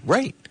 Okay.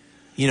 Right.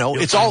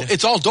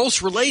 It's all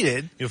dose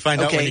related. You'll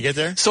find out when you get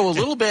there. So a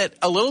little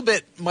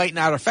bit might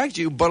not affect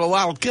you, but a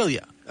lot will kill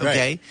you.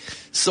 Okay. Right.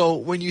 So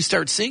when you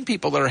start seeing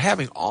people that are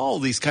having all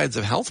these kinds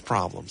of health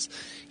problems,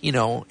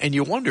 and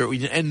you wonder,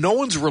 and no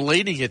one's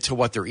relating it to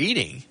what they're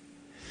eating,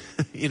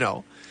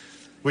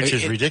 which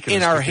is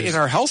ridiculous. In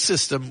our health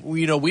system,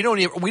 we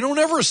don't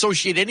ever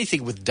associate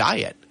anything with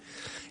diet.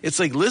 It's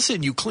like,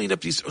 listen, you clean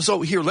up these.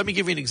 So here, let me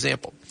give you an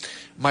example.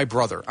 My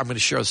brother, I'm going to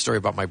share a story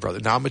about my brother.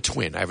 Now, I'm a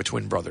twin. I have a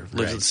twin brother,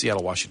 lives in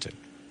Seattle, Washington.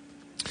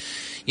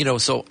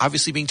 So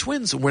obviously being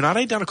twins, we're not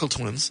identical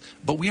twins,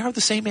 but we are the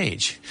same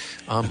age.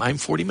 I'm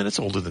 40 minutes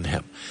older than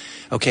him.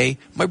 Okay.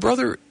 My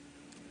brother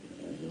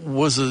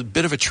was a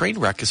bit of a train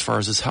wreck as far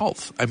as his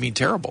health. I mean,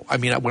 terrible. I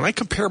mean, when I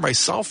compare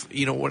myself, to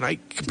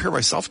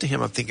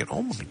him, I'm thinking,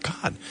 oh my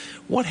God,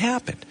 what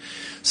happened?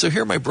 So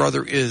here my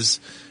brother is,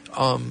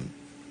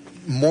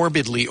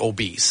 morbidly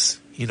obese.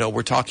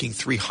 We're talking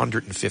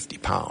 350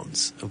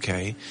 pounds.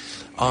 Okay.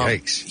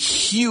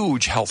 Yikes.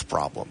 Huge health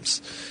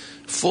problems.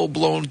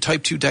 Full-blown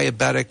type 2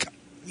 diabetic,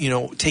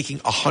 taking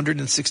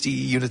 160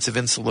 units of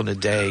insulin a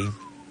day,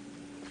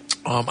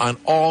 on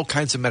all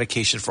kinds of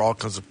medication for all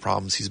kinds of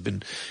problems. He's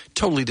been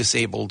totally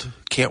disabled,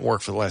 can't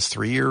work for the last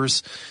 3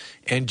 years,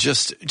 and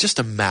just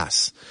a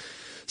mess.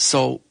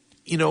 So,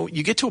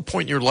 you get to a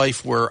point in your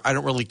life where I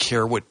don't really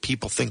care what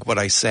people think what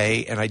I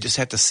say, and I just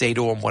had to say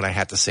to him what I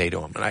had to say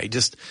to him. And I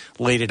just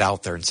laid it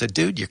out there and said,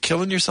 dude, you're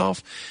killing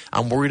yourself.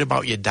 I'm worried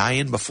about you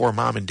dying before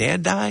mom and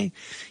dad die,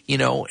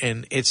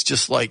 and it's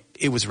just like,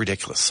 it was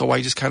ridiculous. So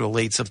I just kind of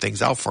laid some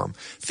things out for him,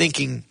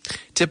 thinking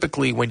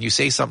typically when you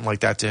say something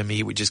like that to him,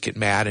 he would just get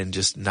mad and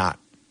just not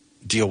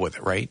deal with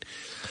it, right?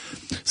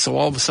 So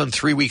all of a sudden,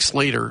 3 weeks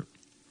later,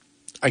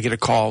 I get a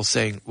call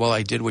saying, well,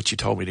 I did what you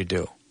told me to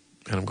do.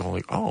 And I'm going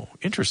like, oh,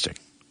 interesting.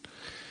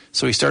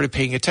 So he started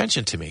paying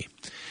attention to me.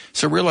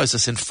 So realize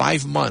this, in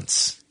 5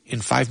 months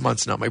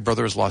now, my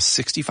brother has lost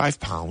 65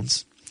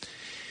 pounds.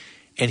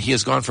 And he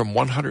has gone from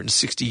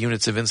 160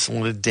 units of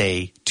insulin a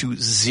day to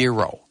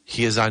 0.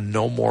 He is on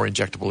no more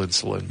injectable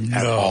insulin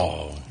at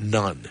all.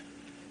 None.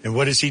 And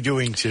what is he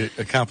doing to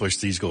accomplish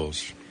these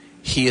goals?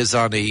 He is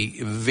on a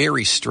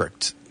very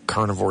strict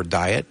carnivore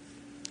diet.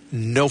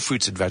 No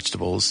fruits and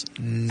vegetables,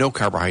 no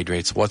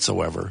carbohydrates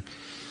whatsoever.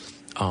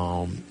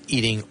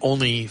 Eating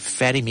only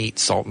fatty meat,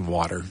 salt, and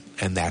water,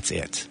 and that's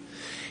it.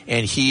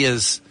 And he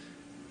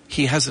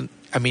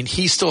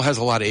still has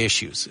a lot of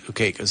issues,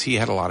 okay, because he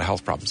had a lot of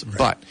health problems. Right.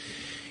 But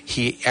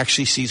he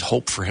actually sees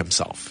hope for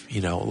himself,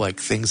 like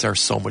things are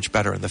so much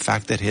better. And the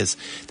fact that he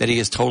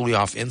is totally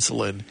off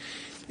insulin,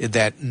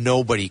 that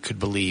nobody could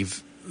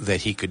believe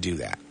that he could do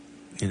that.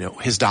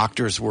 His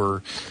doctors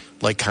were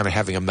like kind of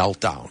having a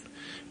meltdown.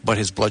 But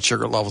his blood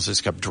sugar levels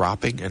just kept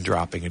dropping and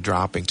dropping and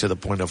dropping to the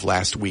point of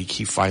last week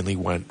he finally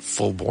went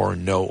full bore,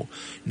 no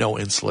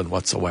insulin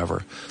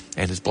whatsoever,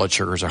 and his blood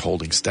sugars are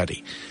holding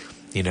steady.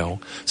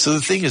 So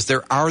the thing is,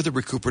 there are the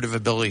recuperative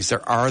abilities.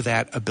 There are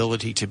that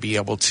ability to be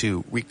able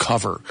to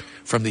recover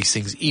from these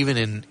things,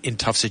 even in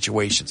tough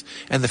situations.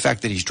 And the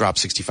fact that he's dropped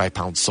 65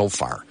 pounds so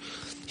far,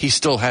 he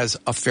still has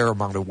a fair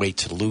amount of weight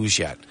to lose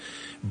yet,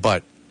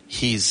 but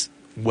he's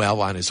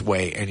well on his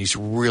way, and he's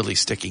really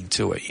sticking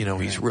to it.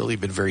 He's really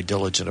been very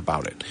diligent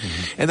about it.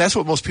 Mm-hmm. And that's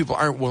what most people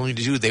aren't willing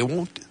to do. They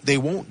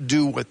won't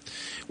do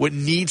what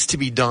needs to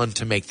be done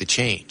to make the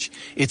change.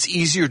 It's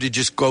easier to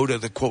just go to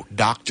the quote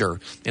doctor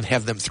and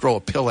have them throw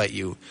a pill at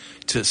you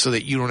so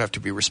that you don't have to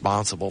be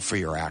responsible for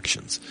your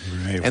actions.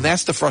 Right. And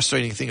that's the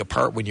frustrating thing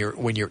apart when you're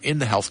in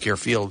the healthcare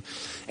field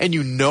and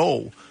you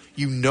know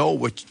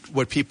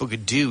what people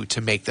could do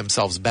to make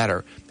themselves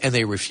better, and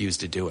they refuse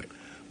to do it.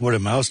 What a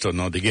milestone,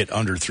 though, to get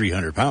under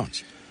 300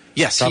 pounds.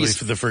 Yes. Probably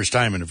for the first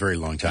time in a very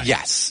long time.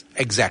 Yes,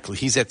 exactly.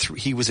 He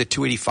was at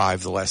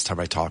 285 the last time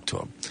I talked to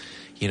him.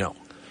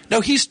 No,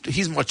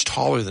 he's much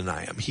taller than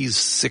I am. He's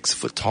 6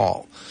 foot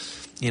tall.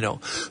 He's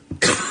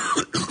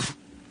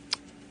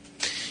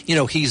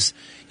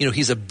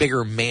a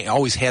bigger man,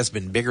 always has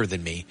been bigger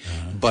than me,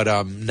 but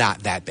not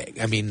that big.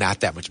 I mean,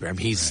 not that much bigger. I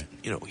mean,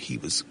 he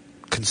was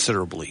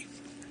considerably.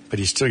 But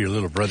he's still your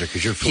little brother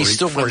because you're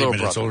 40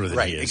 minutes older than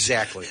he is. Right,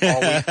 exactly.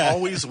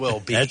 Always will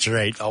be. That's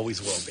right.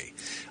 Always will be.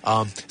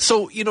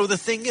 So, the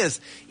thing is,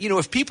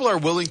 if people are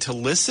willing to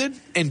listen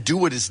and do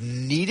what is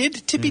needed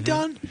to be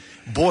done,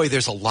 boy,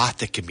 there's a lot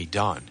that can be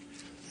done,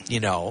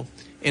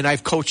 And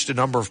I've coached a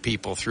number of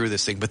people through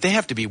this thing, but they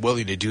have to be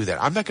willing to do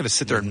that. I'm not going to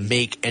sit there and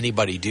make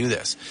anybody do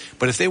this.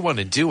 But if they want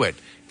to do it,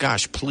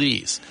 gosh,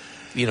 please.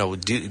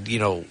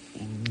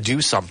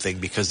 Do something,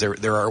 because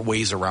there are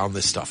ways around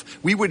this stuff.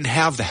 We wouldn't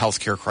have the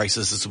healthcare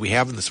crisis as we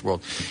have in this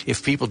world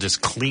if people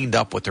just cleaned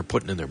up what they're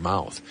putting in their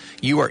mouth.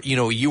 You are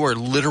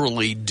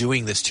literally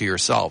doing this to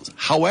yourselves.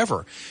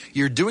 However,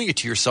 you're doing it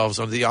to yourselves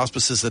under the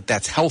auspices that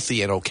that's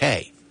healthy and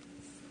okay.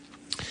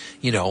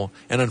 And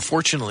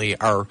unfortunately,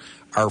 our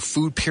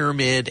food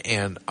pyramid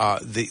and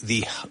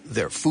the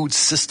food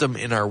system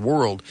in our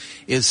world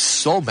is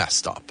so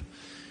messed up.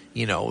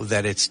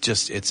 That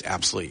it's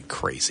absolutely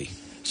crazy.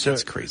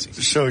 It's crazy.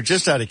 So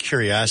just out of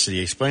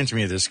curiosity, explain to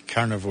me this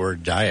carnivore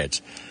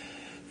diet.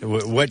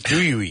 What do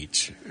you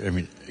eat? I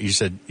mean, you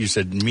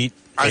said meat,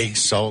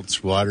 eggs,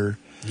 salts, water.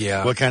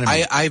 Yeah. What kind of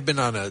meat? I've been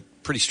on a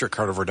pretty strict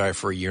carnivore diet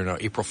for a year now.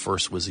 April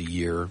 1st was a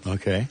year.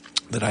 Okay.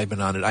 That I've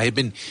been on it. I had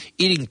been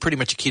eating pretty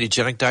much a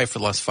ketogenic diet for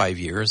the last 5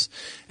 years,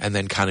 and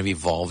then kind of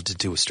evolved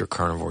into a strict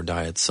carnivore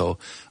diet. So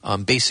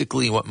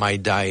basically what my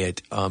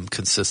diet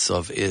consists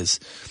of is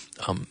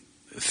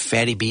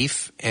fatty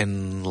beef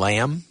and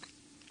lamb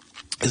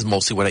is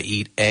mostly what I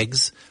eat.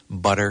 Eggs,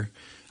 butter.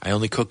 I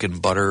only cook in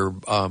butter,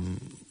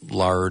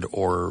 lard,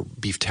 or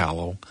beef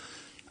tallow.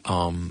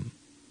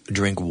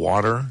 Drink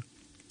water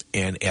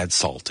and add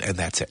salt, and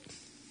that's it.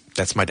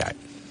 That's my diet.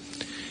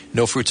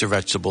 No fruits or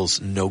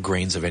vegetables, no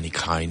grains of any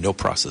kind, no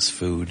processed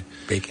food.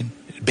 Bacon?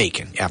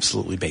 Bacon,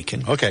 absolutely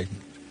bacon. Okay.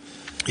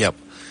 Yep.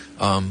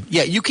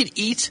 You can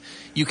eat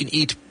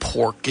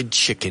pork and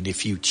chicken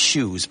if you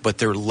choose, but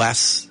they're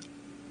less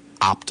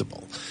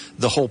optimal.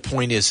 The whole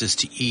point is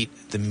to eat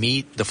the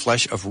meat, the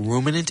flesh of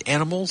ruminant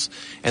animals,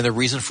 and the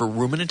reason for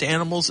ruminant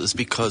animals is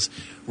because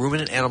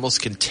ruminant animals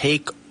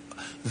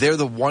they're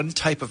the one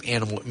type of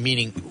animal,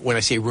 meaning when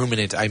I say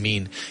ruminant, I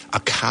mean a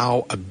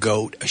cow, a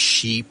goat, a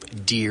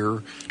sheep,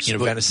 deer,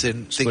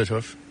 venison. Split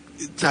hoof?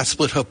 Not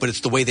split hoof, but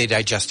it's the way they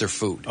digest their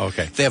food.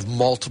 Okay. They have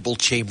multiple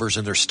chambers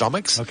in their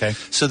stomachs. Okay.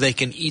 So they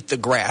can eat the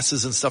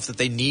grasses and stuff that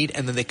they need,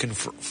 and then they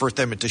convert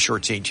them into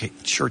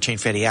short-chain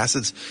fatty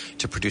acids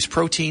to produce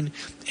protein,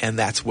 and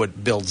that's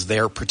what builds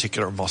their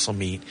particular muscle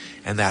meat,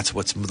 and that's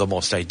what's the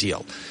most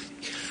ideal.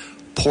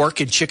 Pork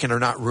and chicken are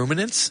not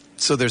ruminants,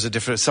 so there's a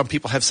difference. Some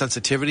people have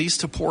sensitivities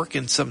to pork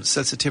and some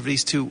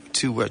sensitivities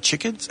to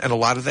chickens, and a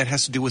lot of that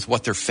has to do with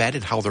what they're fed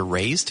and how they're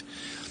raised.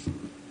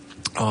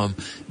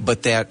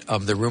 But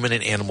the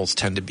ruminant animals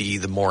tend to be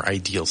the more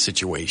ideal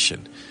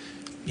situation,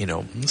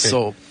 Okay.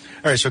 So, all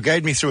right. So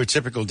guide me through a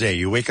typical day.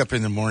 You wake up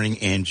in the morning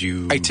and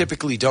I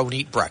typically don't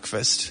eat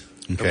breakfast.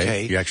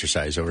 Okay. You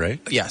exercise, all right?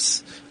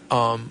 Yes.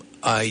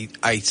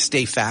 I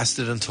stay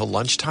fasted until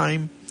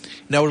lunchtime.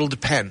 Now it'll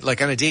depend.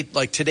 Like on a day,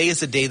 like today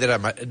is a day that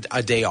I'm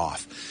a day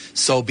off.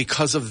 So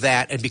because of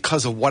that and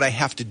because of what I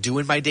have to do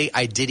in my day,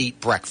 I did eat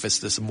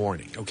breakfast this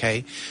morning.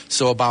 Okay,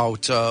 so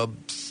about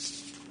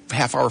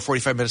half hour,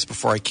 45 minutes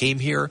before I came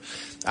here,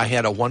 I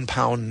had a 1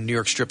 pound New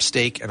York strip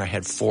steak and I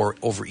had 4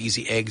 over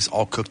easy eggs,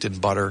 all cooked in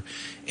butter,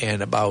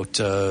 and about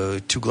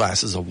 2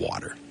 glasses of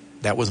water.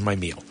 That was my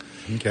meal.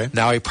 Okay.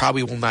 Now I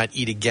probably will not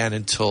eat again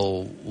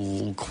until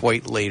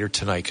quite later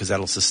tonight because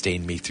that'll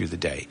sustain me through the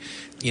day.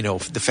 You know,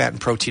 the fat and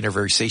protein are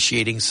very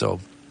satiating, so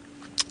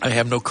I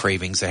have no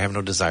cravings. I have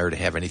no desire to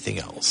have anything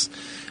else.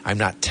 I'm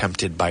not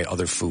tempted by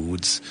other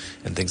foods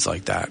and things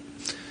like that.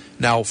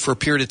 Now, for a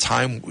period of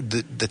time,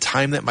 the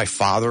time that my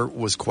father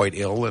was quite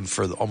ill and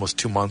for almost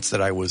 2 months that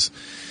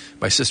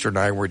my sister and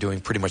I were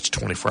doing pretty much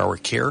 24-hour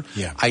care,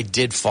 I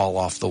did fall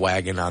off the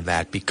wagon on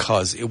that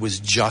because it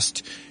was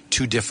just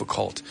too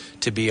difficult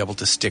to be able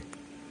to stick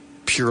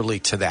purely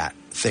to that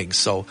thing.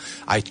 So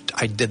I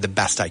did the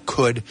best I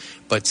could,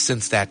 but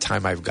since that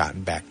time I've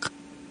gotten back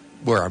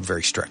where I'm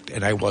very strict,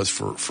 and I was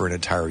for an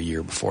entire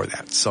year before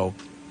that. So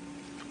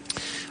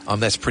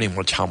that's pretty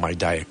much how my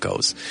diet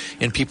goes.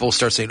 And people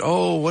start saying,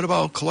 oh, what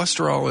about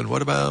cholesterol and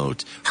what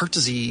about heart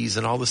disease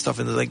and all this stuff?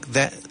 And like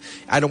that,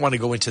 I don't want to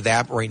go into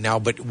that right now,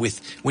 but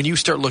when you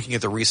start looking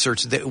at the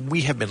research, that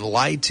we have been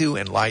lied to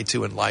and lied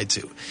to and lied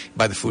to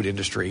by the food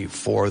industry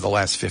for the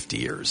last 50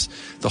 years.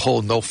 The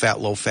whole no fat,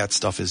 low fat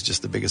stuff is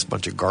just the biggest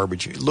bunch of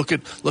garbage. Look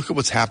at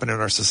what's happened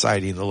in our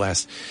society in the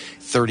last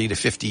 30 to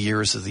 50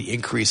 years of the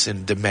increase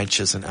in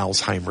dementias and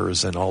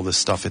Alzheimer's and all this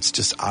stuff. It's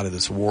just out of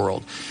this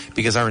world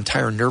because our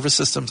entire nervous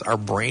systems, our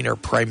brain are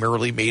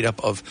primarily made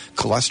up of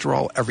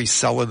cholesterol. Every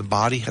cell in the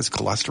body has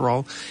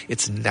cholesterol.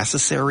 It's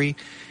necessary,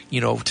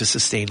 to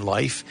sustain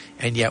life.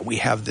 And yet we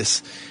have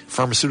this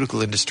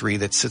pharmaceutical industry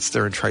that sits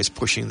there and tries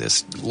pushing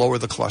this, lower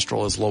the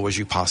cholesterol as low as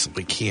you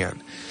possibly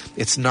can.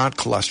 It's not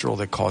cholesterol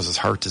that causes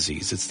heart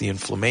disease. It's the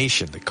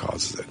inflammation that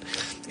causes it.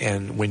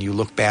 And when you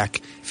look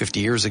back 50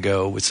 years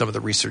ago with some of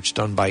the research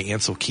done by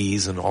Ansel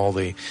Keys and all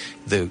the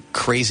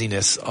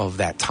craziness of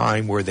that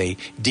time where they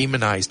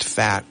demonized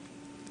fat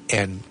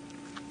and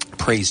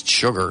praised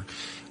sugar,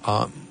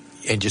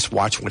 and just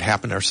watch what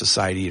happened in our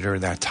society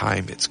during that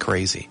time, it's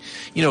crazy.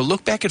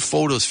 Look back at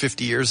photos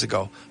 50 years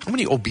ago. How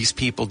many obese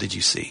people did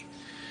you see?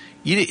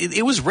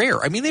 It was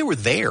rare. I mean, they were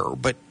there,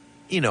 but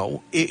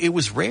it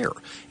was rare.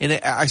 And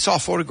I saw a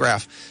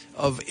photograph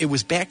of, it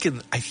was back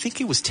in, I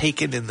think it was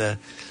taken in the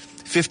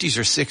 50s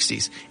or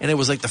 60s, and it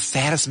was like the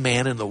fattest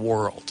man in the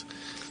world.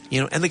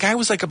 And the guy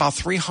was like about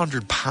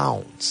 300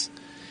 pounds.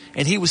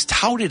 And he was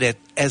touted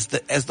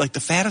as like the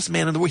fattest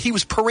man in the world. He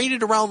was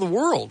paraded around the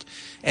world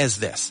as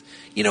this.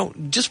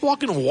 Just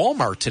walking to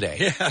Walmart today.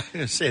 Yeah, I was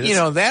gonna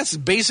say that's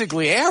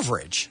basically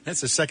average.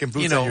 That's the second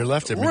booth on your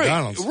left at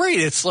McDonald's. Right.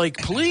 It's like,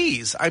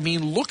 please. I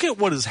mean, look at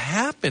what has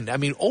happened. I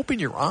mean, open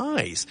your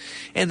eyes.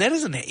 And that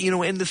isn't,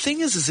 and the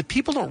thing is that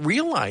people don't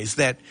realize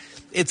that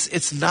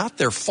it's not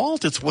their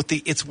fault. It's what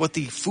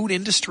the food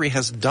industry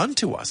has done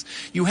to us.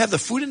 You have the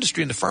food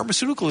industry and the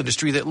pharmaceutical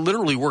industry that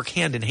literally work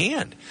hand in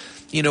hand.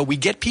 We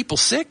get people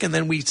sick and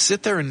then we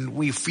sit there and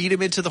we feed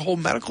them into the whole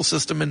medical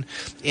system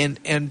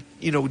and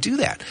do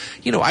that.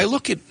 I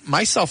look at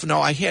myself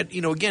now. I had,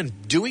 again,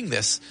 doing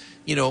this,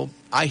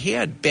 I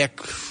had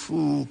back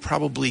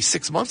probably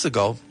 6 months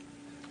ago,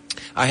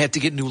 I had to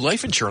get new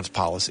life insurance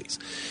policies,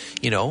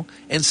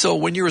 and so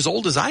when you're as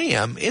old as I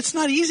am, it's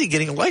not easy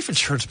getting a life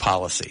insurance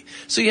policy.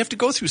 So you have to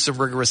go through some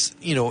rigorous,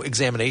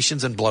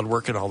 examinations and blood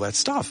work and all that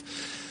stuff.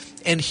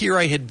 And here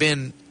I had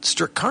been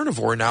strict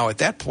carnivore now at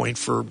that point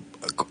for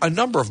a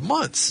number of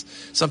months.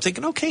 So I'm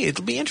thinking, okay,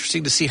 it'll be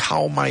interesting to see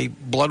how my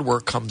blood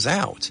work comes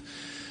out.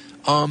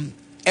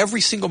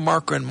 Every single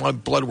marker in my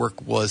blood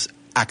work was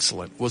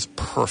excellent, was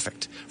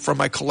perfect, from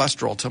my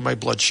cholesterol to my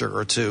blood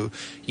sugar to,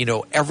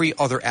 every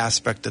other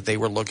aspect that they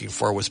were looking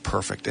for was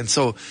perfect. And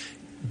so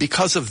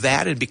because of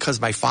that, and because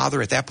my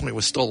father at that point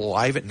was still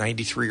alive at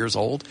 93 years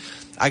old,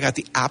 I got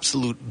the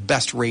absolute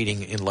best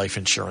rating in life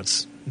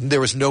insurance.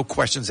 There was no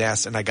questions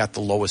asked, and I got the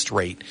lowest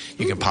rate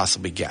you can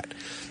possibly get.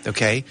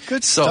 Okay?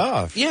 Good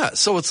stuff. Yeah,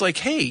 so it's like,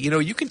 hey,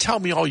 you can tell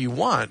me all you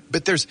want,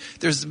 but there's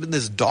been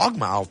this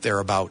dogma out there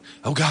about,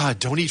 oh God,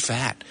 don't eat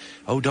fat.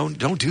 Oh, don't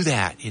do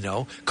that,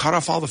 Cut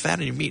off all the fat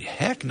in your meat.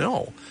 Heck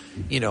no.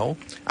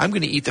 I'm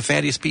going to eat the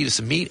fattiest piece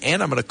of meat,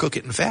 and I'm going to cook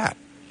it in fat,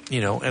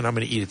 and I'm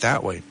going to eat it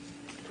that way.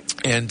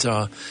 And,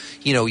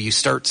 you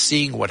start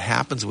seeing what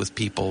happens with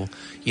people,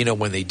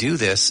 when they do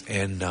this,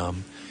 and,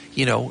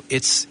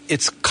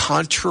 it's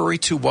contrary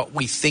to what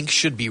we think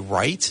should be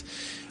right,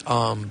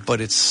 but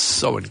it's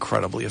so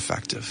incredibly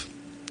effective.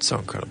 So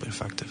incredibly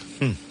effective.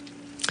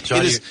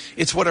 So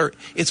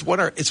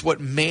it's what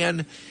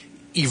man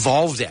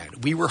evolved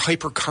at. We were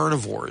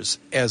hyper-carnivores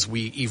as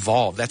we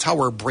evolved. That's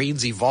how our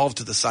brains evolved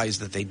to the size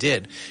that they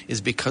did,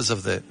 is because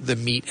of the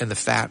meat and the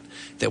fat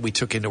that we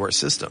took into our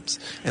systems.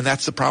 And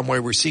that's the problem why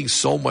we're seeing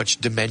so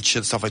much dementia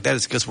and stuff like that,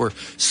 is because we're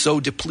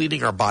so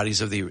depleting our bodies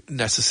of the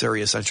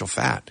necessary essential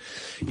fat.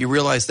 You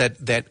realize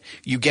that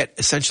you get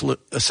essential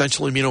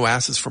amino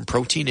acids from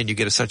protein and you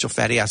get essential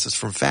fatty acids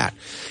from fat.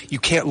 You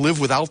can't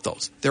live without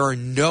those. There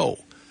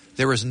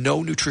is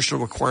no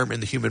nutritional requirement in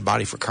the human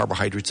body for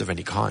carbohydrates of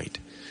any kind.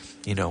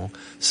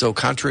 So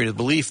contrary to the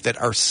belief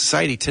that our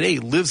society today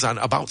lives on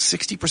about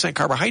 60%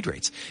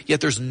 carbohydrates,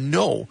 yet there's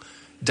no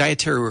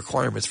dietary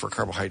requirements for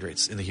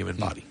carbohydrates in the human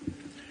body.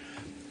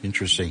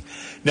 Interesting.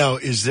 Now,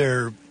 is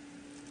there,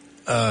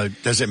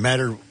 does it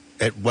matter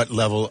at what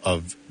level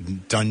of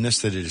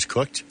doneness that it is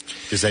cooked?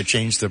 Does that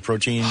change the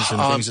proteins and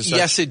things and such?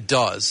 Yes, it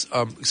does.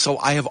 So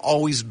I have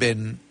always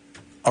been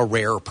a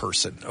rare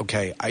person,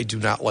 okay? I do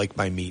not like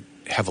my meat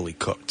heavily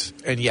cooked.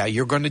 And yeah,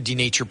 you're going to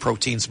denature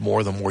proteins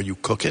more the more you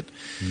cook it.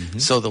 Mm-hmm.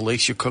 So the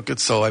less you cook it.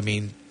 So, I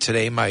mean,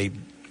 today my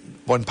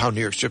 1 pound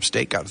New York strip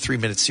steak got 3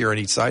 minutes sear on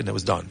each side and it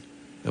was done.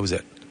 That was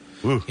it.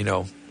 Ooh.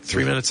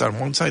 3 minutes on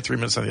one side, 3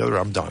 minutes on the other,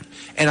 I'm done.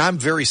 And I'm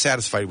very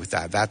satisfied with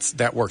that.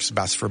 That works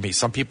best for me.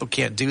 Some people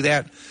can't do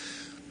that.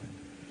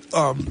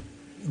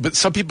 But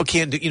some people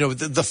can't do,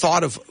 the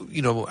thought of,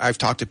 I've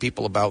talked to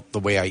people about the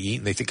way I eat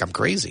and they think I'm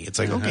crazy. It's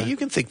like, okay, you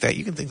can think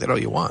that all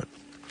you want.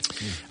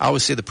 I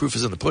always say the proof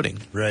is in the pudding.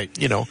 Right.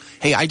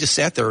 Hey, I just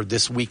sat there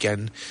this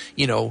weekend,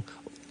 a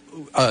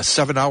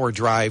 7-hour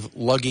drive,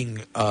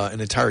 lugging an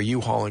entire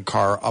U-Haul and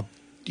car up,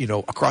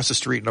 across the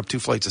street and up 2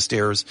 flights of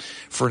stairs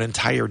for an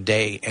entire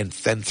day, and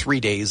then 3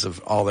 days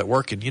of all that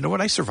work. And you know what?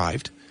 I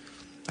survived.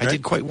 I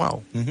did quite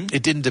well. Mm-hmm.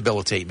 It didn't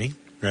debilitate me.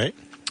 Right.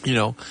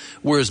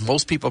 Whereas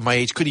most people my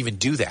age couldn't even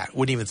do that,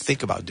 wouldn't even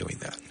think about doing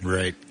that.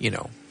 Right.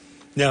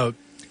 Now,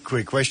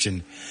 quick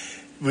question.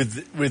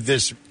 With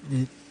this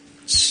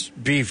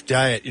beef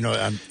diet,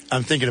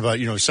 I'm thinking about,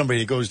 somebody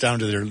that goes down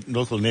to their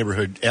local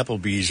neighborhood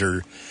Applebee's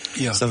or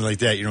something like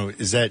that.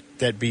 Is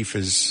that beef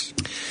is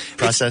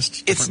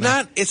processed? It's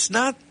not. It's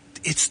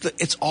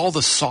all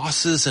the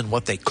sauces and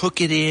what they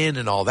cook it in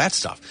and all that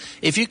stuff.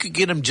 If you could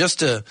get them just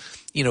to,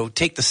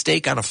 take the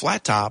steak on a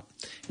flat top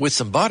with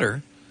some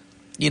butter,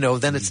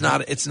 then it's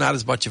not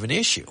as much of an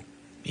issue,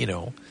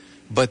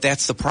 But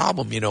that's the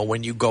problem,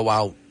 when you go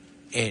out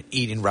and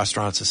eat in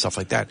restaurants and stuff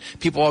like that.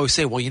 People always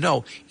say,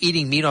 well,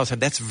 eating meat all the time,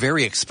 that's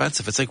very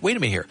expensive. It's like, wait a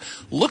minute here.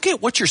 Look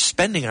at what you're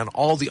spending on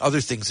all the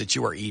other things that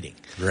you are eating.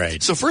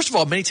 Right. So first of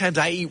all, many times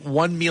I eat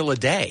one meal a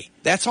day.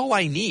 That's all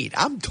I need.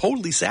 I'm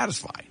totally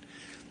satisfied,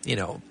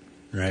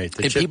 Right.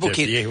 And people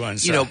can't,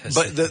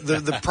 but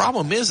the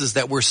problem is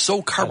that we're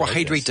so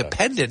carbohydrate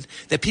dependent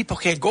that people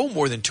can't go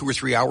more than 2 or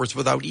 3 hours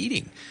without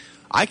eating.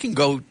 I can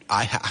go,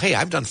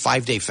 I've done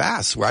 5-day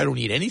fasts where I don't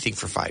eat anything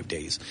for 5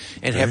 days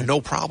and have no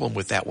problem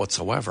with that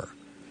whatsoever.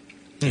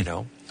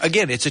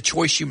 Again, it's a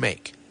choice you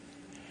make.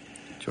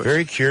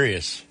 Very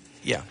curious.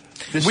 Yeah.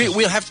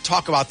 We'll have to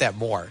talk about that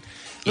more.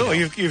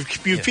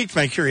 You've piqued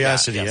my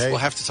curiosity. Yes, we'll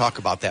have to talk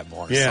about that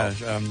more. Yeah.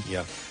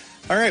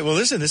 All right. Well,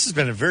 listen, this has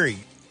been a very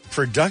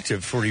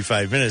productive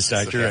 45 minutes,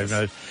 Doctor.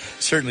 I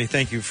certainly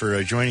thank you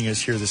for joining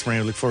us here this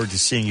morning. I look forward to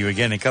seeing you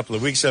again in a couple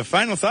of weeks.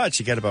 Final thoughts.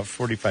 You got about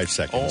 45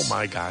 seconds. Oh,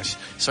 my gosh.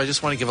 So I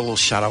just want to give a little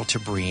shout out to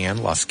Brianne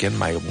Luskin,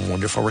 my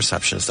wonderful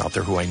receptionist out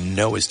there who I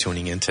know is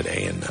tuning in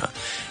today and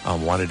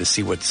wanted to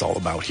see what it's all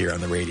about here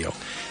on the radio.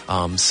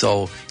 Come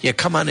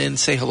on in,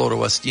 say hello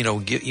to us,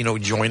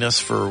 join us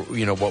for,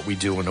 what we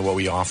do and what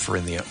we offer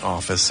in the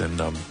office. And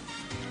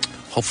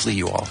hopefully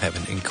you all have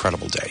an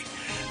incredible day.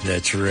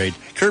 That's right.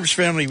 Kurbs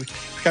Family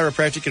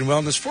Chiropractic and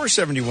Wellness,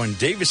 471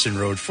 Davison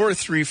Road,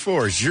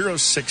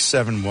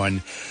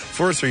 434-0671,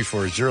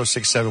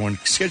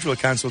 434-0671. Schedule a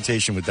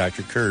consultation with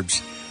Dr.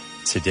 Kurbs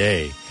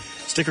today.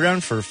 Stick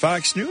around for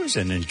Fox News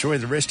and enjoy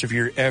the rest of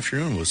your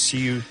afternoon. We'll see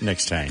you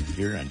next time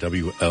here on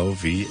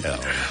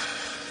WLVL.